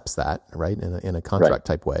government accepts that, right, in a contract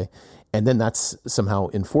type way. And then that's somehow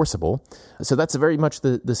enforceable. So that's very much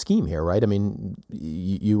the scheme here, right? I mean,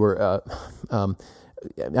 you were, I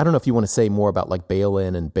don't know if you want to say more about like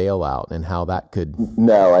bail-in and bail-out and how that could.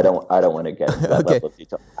 No, I don't want to get into that level of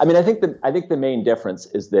detail. I mean, I think the main difference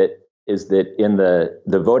is that in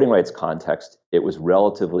the voting rights context, it was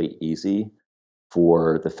relatively easy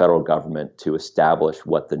for the federal government to establish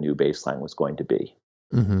what the new baseline was going to be.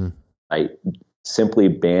 Mm-hmm. Right? Simply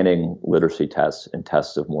banning literacy tests and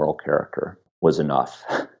tests of moral character was enough,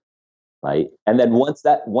 right? And then once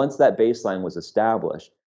that baseline was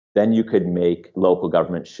established, then you could make local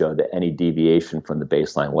government show that any deviation from the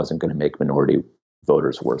baseline wasn't going to make minority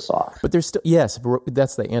voters worse off. But there's still, yes,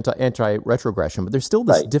 that's the anti-retrogression, but there's still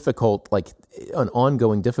this difficult, like an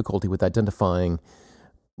ongoing difficulty with identifying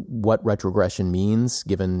what retrogression means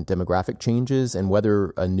given demographic changes and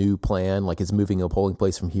whether a new plan like is moving a polling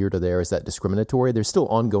place from here to there, is that discriminatory? There's still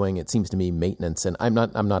ongoing, it seems to me, maintenance, and I'm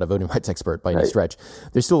not a voting rights expert by any stretch.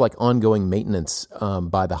 There's still like ongoing maintenance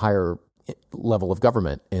by the higher level of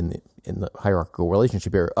government in the hierarchical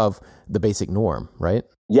relationship here of the basic norm, right?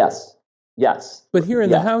 Yes. But here in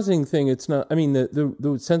the housing thing, it's not, I mean,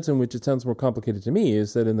 the sense in which it sounds more complicated to me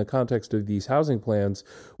is that in the context of these housing plans,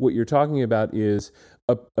 what you're talking about is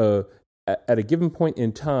at a given point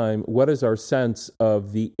in time, what is our sense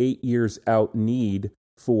of the 8 years out need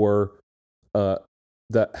for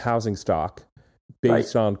the housing stock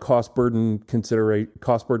based on cost burden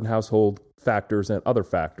household factors and other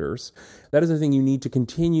factors. That is a thing you need to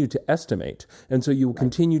continue to estimate. And so you will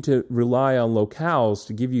continue to rely on locales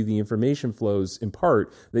to give you the information flows in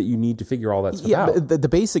part that you need to figure all that stuff out. The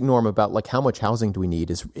basic norm about like how much housing do we need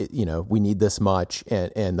is, we need this much.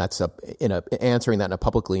 And that's answering that in a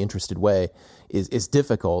publicly interested way is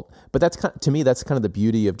difficult. But to me, that's kind of the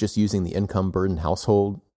beauty of just using the income burden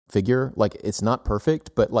household figure. Like it's not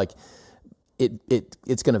perfect, but like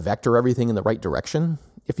it's going to vector everything in the right direction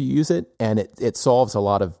if you use it, and it solves a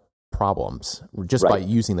lot of problems just by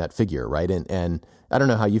using that figure, right? And I don't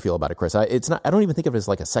know how you feel about it, Chris. I don't even think of it as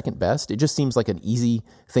like a second best. It just seems like an easy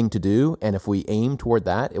thing to do, and if we aim toward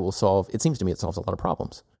that, it seems to me it solves a lot of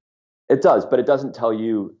problems. It does, but it doesn't tell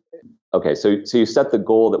you. Okay, so you set the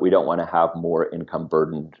goal that we don't want to have more income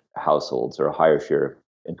burdened households or a higher share of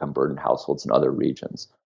income burdened households in other regions,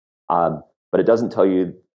 but it doesn't tell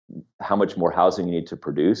you how much more housing you need to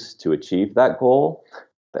produce to achieve that goal.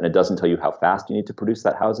 And it doesn't tell you how fast you need to produce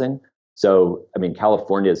that housing. So, I mean,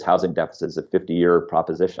 California's housing deficit is a 50-year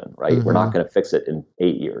proposition, right? Mm-hmm. We're not going to fix it in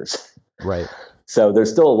 8 years. Right. So there's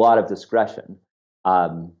still a lot of discretion.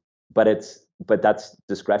 But that's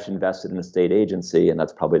discretion vested in a state agency, and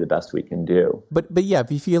that's probably the best we can do. But yeah,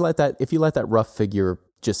 if you let that rough figure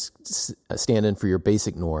just stand in for your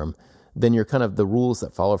basic norm, then you're kind of the rules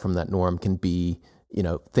that follow from that norm can be,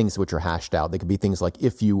 things which are hashed out. They could be things like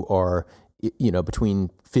if you are between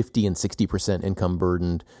 50 and 60% income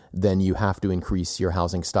burdened, then you have to increase your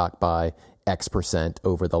housing stock by X percent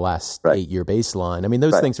over the last 8-year baseline. I mean,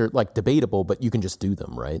 those things are like debatable, but you can just do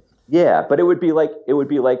them, right? Yeah, but it would be like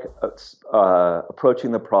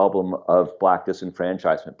approaching the problem of Black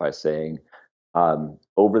disenfranchisement by saying,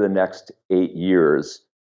 over the next 8 years,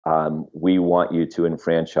 we want you to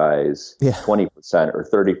enfranchise 20% or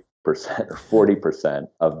or 40%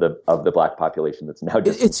 of the black population that's now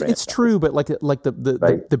disenfranchised. It's true, but like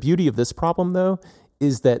Right. the beauty of this problem though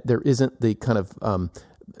is that there isn't the kind of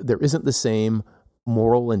there isn't the same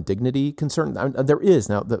moral and dignity concern. There is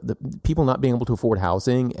now the people not being able to afford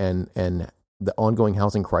housing and the ongoing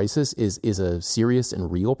housing crisis is a serious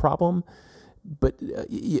and real problem. But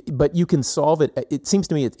you can solve it. It seems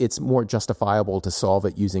to me it's more justifiable to solve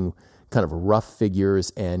it using kind of rough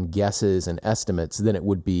figures and guesses and estimates than it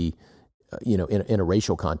would be, in a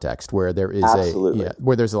racial context where there is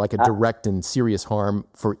where there's like a direct and serious harm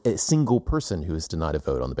for a single person who is denied a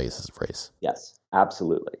vote on the basis of race. Yes,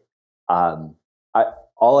 absolutely. All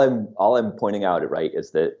I'm pointing out, right,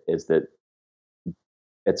 is that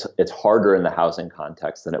it's harder in the housing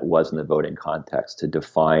context than it was in the voting context to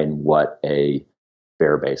define what a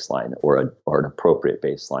fair baseline or an appropriate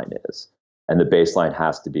baseline is. And the baseline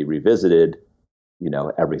has to be revisited,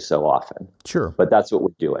 every so often. Sure. But that's what we're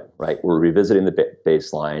doing, right? We're revisiting the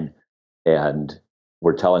baseline, and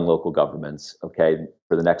we're telling local governments, okay,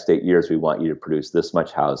 for the next 8 years, we want you to produce this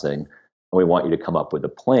much housing, and we want you to come up with a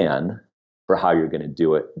plan for how you're going to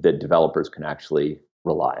do it that developers can actually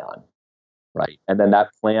rely on, right? And then that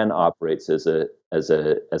plan operates as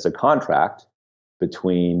a contract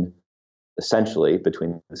between the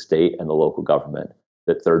state and the local government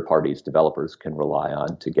that third parties, developers can rely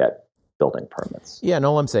on to get building permits. Yeah, and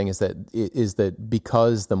all I'm saying is that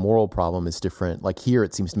because the moral problem is different, like here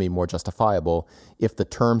it seems to me more justifiable if the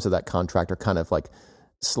terms of that contract are kind of like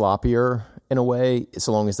sloppier in a way,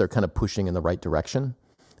 so long as they're kind of pushing in the right direction,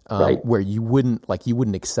 right. Where you wouldn't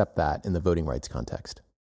accept that in the voting rights context.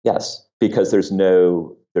 Yes, because there's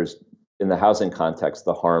in the housing context,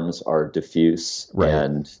 the harms are diffuse, right.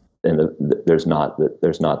 and there's not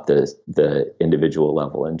the individual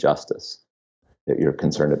level injustice that you're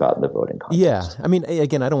concerned about in the voting context. Yeah, I mean,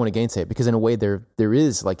 again, I don't want to gainsay it because in a way there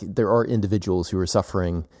are individuals who are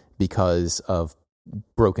suffering because of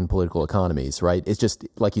broken political economies, right? It's just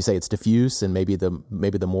like you say, it's diffuse, and maybe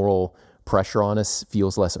the moral pressure on us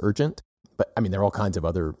feels less urgent. But I mean, there are all kinds of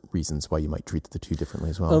other reasons why you might treat the two differently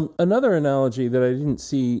as well. Another analogy that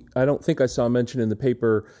I don't think I saw mentioned in the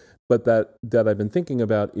paper, but that I've been thinking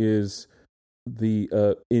about is the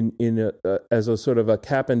as a sort of a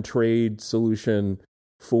cap and trade solution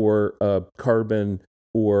for carbon,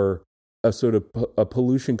 or a sort of a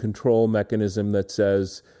pollution control mechanism that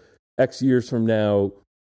says X years from now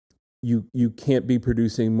you can't be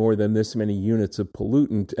producing more than this many units of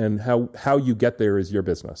pollutant, and how you get there is your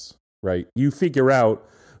business, right? You figure out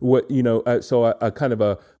what so a kind of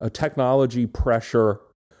a technology pressure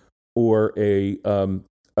or a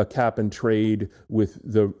cap and trade with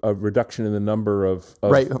a reduction in the number of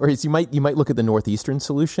right. Or you might look at the Northeastern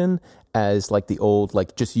solution as like the old,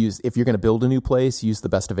 like just use, if you're going to build a new place, use the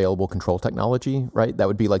best available control technology, right? That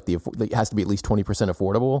would be like it has to be at least 20%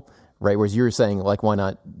 affordable, right? Whereas you're saying like, why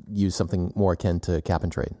not use something more akin to cap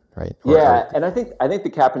and trade, right? And I think the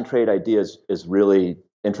cap and trade idea is really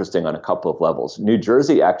interesting on a couple of levels. New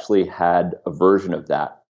Jersey actually had a version of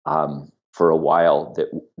that for a while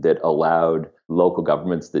that allowed local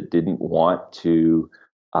governments that didn't want to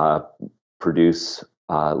produce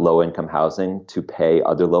low-income housing to pay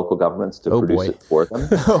other local governments to produce it for them.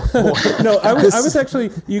 No, I was actually.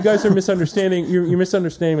 You guys are misunderstanding. You're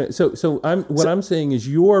misunderstanding it. So I'm saying is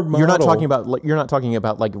your model. You're not talking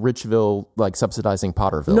about like Richville, like subsidizing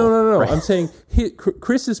Potterville. No. Right? I'm saying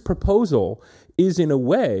Chris's proposal is in a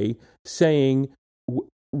way saying,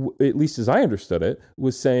 at least as I understood it,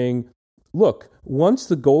 was saying, look, once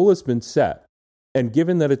the goal has been set, and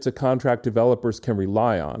given that it's a contract developers can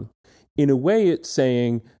rely on, in a way it's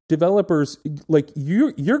saying developers, like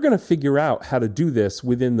you're going to figure out how to do this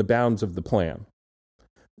within the bounds of the plan.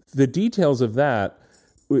 The details of that,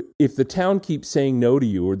 if the town keeps saying no to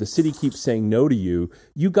you or the city keeps saying no to you,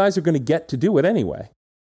 you guys are going to get to do it anyway.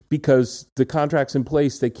 Because the contract's in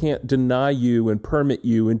place, they can't deny you and permit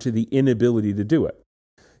you into the inability to do it.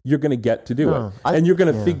 You're going to get to do it. And you're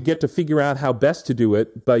going to get to figure out how best to do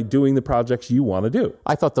it by doing the projects you want to do.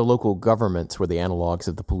 I thought the local governments were the analogs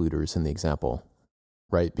of the polluters in the example,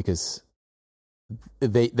 right? Because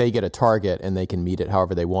they get a target and they can meet it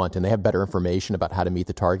however they want, and they have better information about how to meet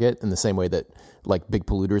the target in the same way that like big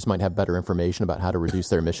polluters might have better information about how to reduce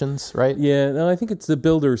their emissions, right? Yeah, no, I think it's the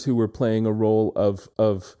builders who were playing a role of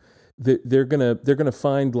they're gonna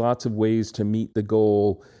find lots of ways to meet the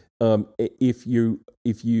goal.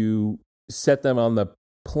 If you set them on the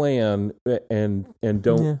plan and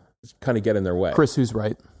don't kind of get in their way. Chris, who's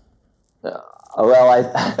right? Well,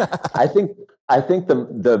 I think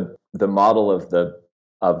the model of the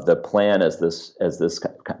of the plan as this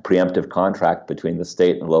preemptive contract between the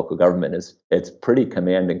state and the local government is it's pretty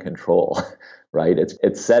command and control, right?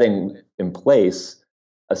 It's setting in place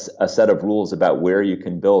a set of rules about where you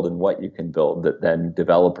can build and what you can build that then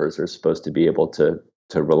developers are supposed to be able to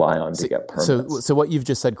rely on to get permits. So what you've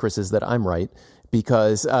just said, Chris, is that I'm right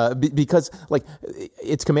because like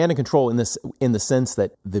it's command and control in the sense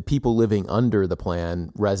that the people living under the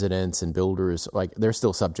plan, residents and builders, like they're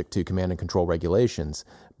still subject to command and control regulations,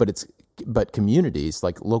 but communities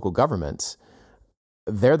like local governments,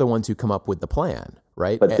 they're the ones who come up with the plan,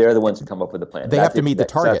 right? But they're the ones who come up with the plan. They have to meet the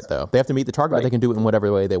target, though. They have to meet the target, right. But they can do it in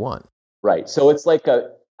whatever way they want. Right. So it's like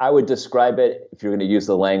I would describe it, if you're going to use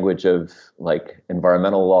the language of like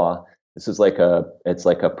environmental law, it's like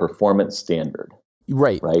a performance standard.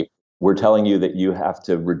 Right. Right. We're telling you that you have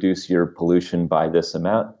to reduce your pollution by this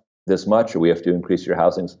much, or we have to increase your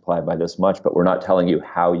housing supply by this much, but we're not telling you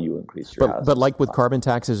how you increase your housing But like supply. with carbon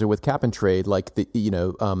taxes or with cap and trade, like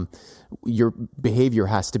your behavior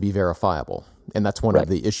has to be verifiable. And that's one of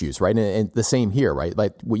the issues, right? And the same here, right?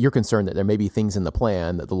 Like you're concerned that there may be things in the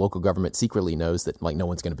plan that the local government secretly knows that like no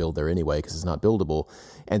one's going to build there anyway because it's not buildable.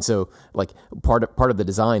 And so like part of the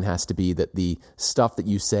design has to be that the stuff that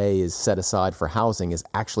you say is set aside for housing is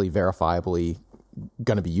actually verifiably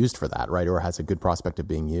going to be used for that, right? Or has a good prospect of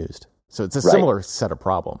being used. So it's a similar set of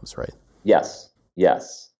problems, right? Yes.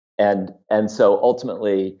 And so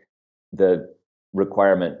ultimately the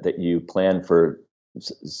requirement that you plan for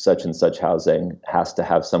such and such housing has to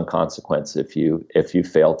have some consequence if you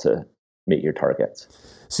fail to meet your targets.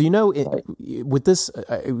 So, with this,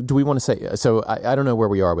 do we want to say, so I don't know where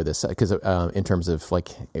we are with this because in terms of like,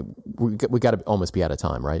 we got to almost be out of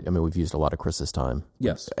time, right? I mean, we've used a lot of Chris's time.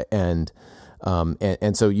 Yes. And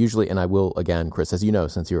so usually, and I will again, Chris, as you know,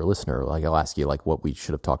 since you're a listener, like I'll ask you like what we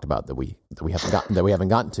should have talked about that we haven't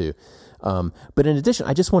gotten to. But in addition,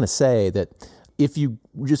 I just want to say that if you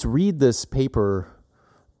just read this paper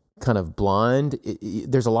kind of blind,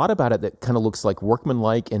 there's a lot about it that kind of looks like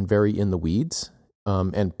workmanlike and very in the weeds.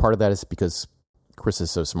 And part of that is because Chris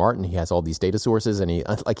is so smart and he has all these data sources and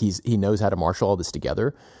he knows how to marshal all this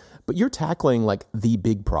together. But you're tackling like the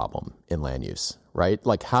big problem in land use, right?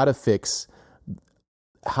 Like how to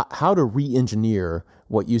re-engineer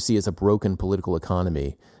what you see as a broken political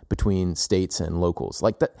economy between states and locals.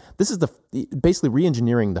 Like that, this is basically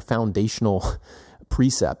re-engineering the foundational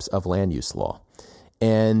precepts of land use law.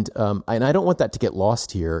 And I don't want that to get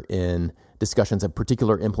lost here in discussions of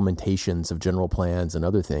particular implementations of general plans and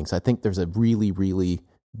other things. I think there's a really, really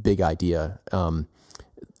big idea, and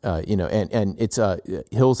it's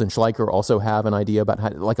Hills and Schleicher also have an idea about how,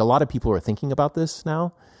 like a lot of people are thinking about this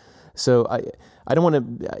now. So I don't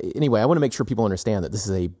want to, anyway, I want to make sure people understand that this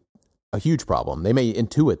is a huge problem. They may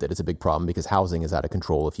intuit that it's a big problem because housing is out of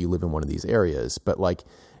control if you live in one of these areas, but like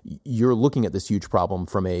you're looking at this huge problem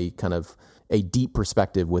from a kind of a deep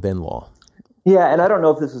perspective within law. Yeah, and I don't know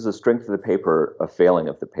if this is a strength of the paper, a failing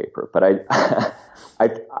of the paper, but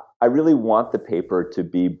I really want the paper to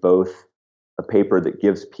be both a paper that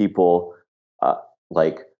gives people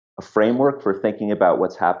like a framework for thinking about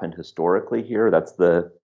what's happened historically here. That's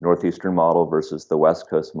the Northeastern model versus the West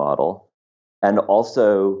Coast model, and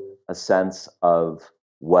also a sense of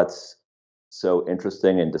what's so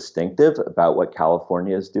interesting and distinctive about what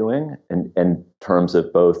California is doing in terms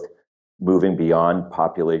of both moving beyond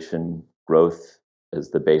population growth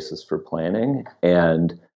as the basis for planning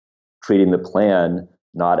and treating the plan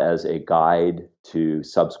not as a guide to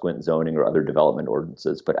subsequent zoning or other development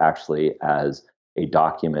ordinances, but actually as a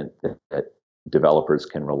document that developers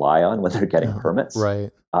can rely on when they're getting permits,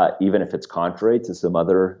 right? Even if it's contrary to some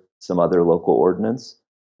other local ordinance.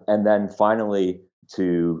 And then finally,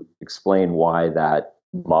 to explain why that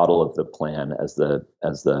model of the plan as the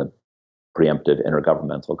preemptive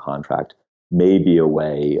intergovernmental contract may be a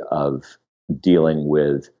way of dealing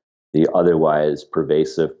with the otherwise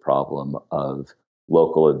pervasive problem of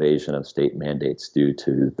local evasion of state mandates due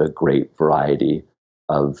to the great variety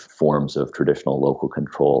of forms of traditional local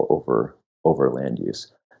control over land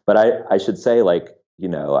use. But I should say, like,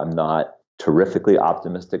 I'm not terrifically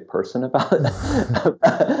optimistic person about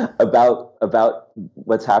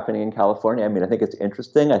what's happening in California. I mean, I think it's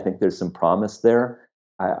interesting. I think there's some promise there.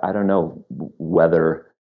 I don't know whether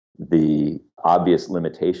the obvious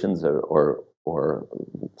limitations or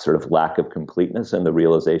sort of lack of completeness in the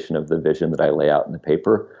realization of the vision that I lay out in the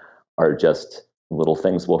paper are just little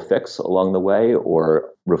things we'll fix along the way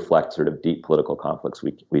or reflect sort of deep political conflicts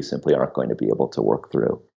we simply aren't going to be able to work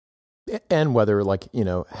through. And whether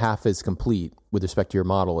half is complete with respect to your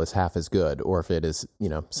model is half as good, or if it is,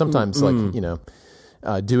 sometimes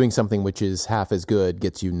doing something which is half as good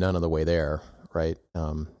gets you none of the way there. right?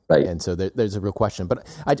 Right. And so there's a real question. But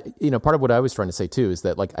part of what I was trying to say too is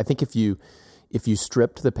that, like, I think if you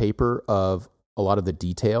stripped the paper of a lot of the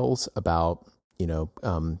details about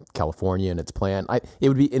California and its plan, it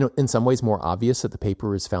would be in some ways more obvious that the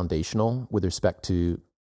paper is foundational with respect to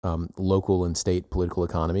local and state political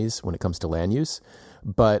economies when it comes to land use.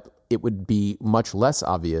 But it would be much less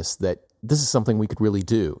obvious that this is something we could really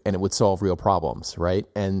do and it would solve real problems, right?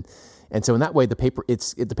 And so in that way, the paper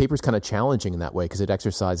is kind of challenging in that way because it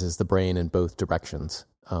exercises the brain in both directions.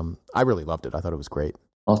 I really loved it. I thought it was great.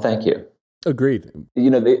 Well, thank you. Agreed.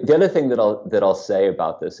 The other thing that I'll say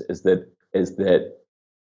about this is that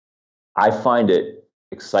I find it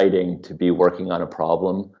exciting to be working on a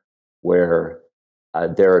problem where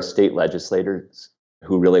there are state legislators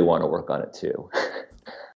who really want to work on it too.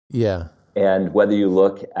 Yeah. And whether you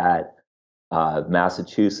look at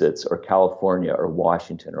Massachusetts or California or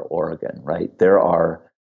Washington or Oregon, right? There are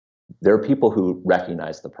people who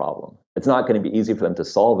recognize the problem. It's not going to be easy for them to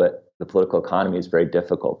solve it. The political economy is very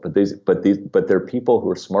difficult, but there are people who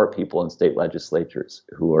are smart people in state legislatures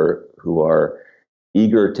who are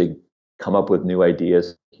eager to come up with new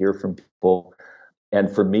ideas, hear from people,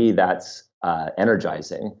 and for me, that's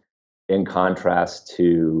energizing. In contrast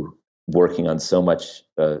to working on so much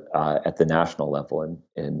at the national level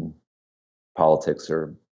in politics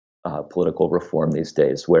or political reform these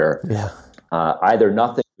days, where either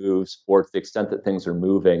nothing moves, or to the extent that things are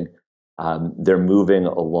moving, they're moving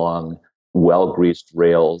along well-greased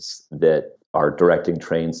rails that are directing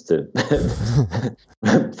trains to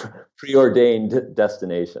preordained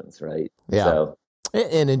destinations, right? Yeah. So,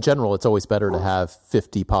 and in general, it's always better to have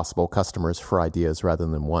 50 possible customers for ideas rather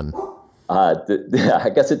than one. I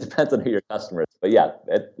guess it depends on who your customer is, but yeah,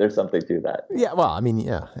 there's something to that. Yeah, well, I mean,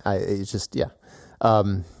 yeah, it's just, yeah.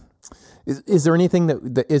 Is there anything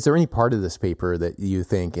is there any part of this paper that you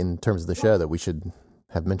think, in terms of the show, that we should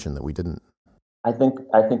have mentioned that we didn't? I think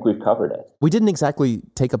we've covered it. We didn't exactly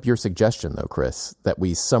take up your suggestion, though, Chris, that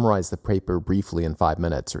we summarize the paper briefly in 5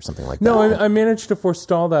 minutes or something like that. No, I managed to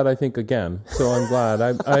forestall that, I think, again. So I'm glad.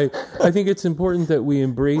 I think it's important that we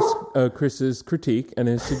embrace Chris's critique and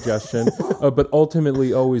his suggestion, but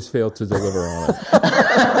ultimately always fail to deliver on it.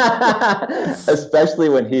 Especially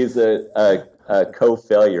when he's a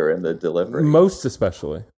co-failure in the delivery. Most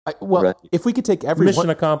especially. Right. If we could take mission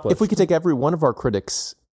accomplished. If we could take every one of our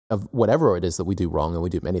critics of whatever it is that we do wrong, and we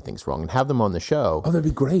do many things wrong, and have them on the show. Oh, that'd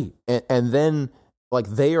be great. And then, like,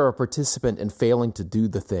 they are a participant in failing to do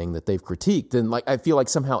the thing that they've critiqued. And, like, I feel like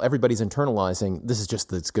somehow everybody's internalizing, this is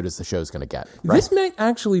just as good as the show's going to get. Right? This may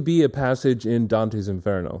actually be a passage in Dante's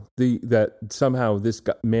Inferno that somehow this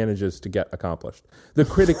manages to get accomplished. The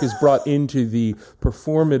critic is brought into the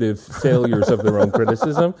performative failures of their own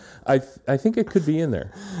criticism. I think it could be in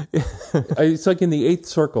there. It's like in the Eighth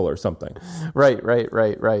Circle or something. Right.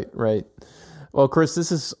 Well, Chris,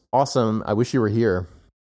 this is awesome. I wish you were here.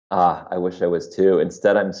 I wish I was too.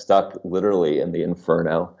 Instead, I'm stuck literally in the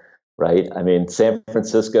inferno, right? I mean, San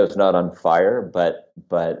Francisco is not on fire, but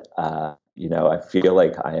I feel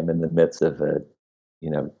like I am in the midst of a,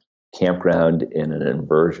 campground in an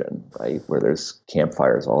inversion, right? Where there's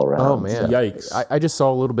campfires all around. Oh man, so. Yikes! I just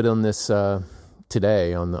saw a little bit on this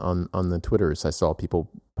today on the Twitters. I saw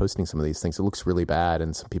people posting some of these things. It looks really bad,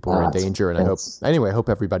 and some people are in danger. And I hope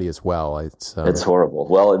everybody is well. It's horrible.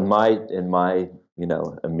 Well, in my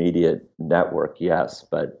immediate network, yes,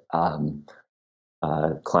 but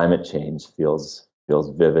climate change feels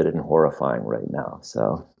vivid and horrifying right now.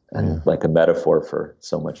 So, and like a metaphor for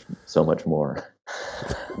so much more.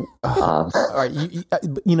 All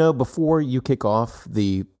right, before you kick off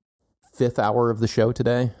the 5th hour of the show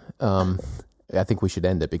today, I think we should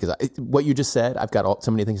end it because what you just said, I've got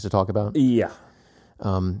so many things to talk about. Yeah.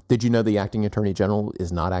 Did you know the acting attorney general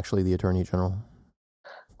is not actually the attorney general?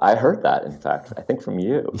 I heard that, in fact, I think from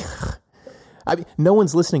you. I mean, no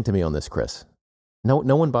one's listening to me on this, Chris. No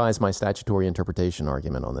one buys my statutory interpretation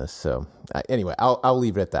argument on this. So anyway, I'll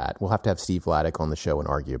leave it at that. We'll have to have Steve Vladeck on the show and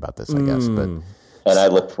argue about this, I guess. And I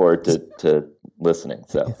look forward to listening.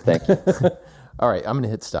 So thank you. All right, I'm going to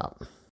hit stop.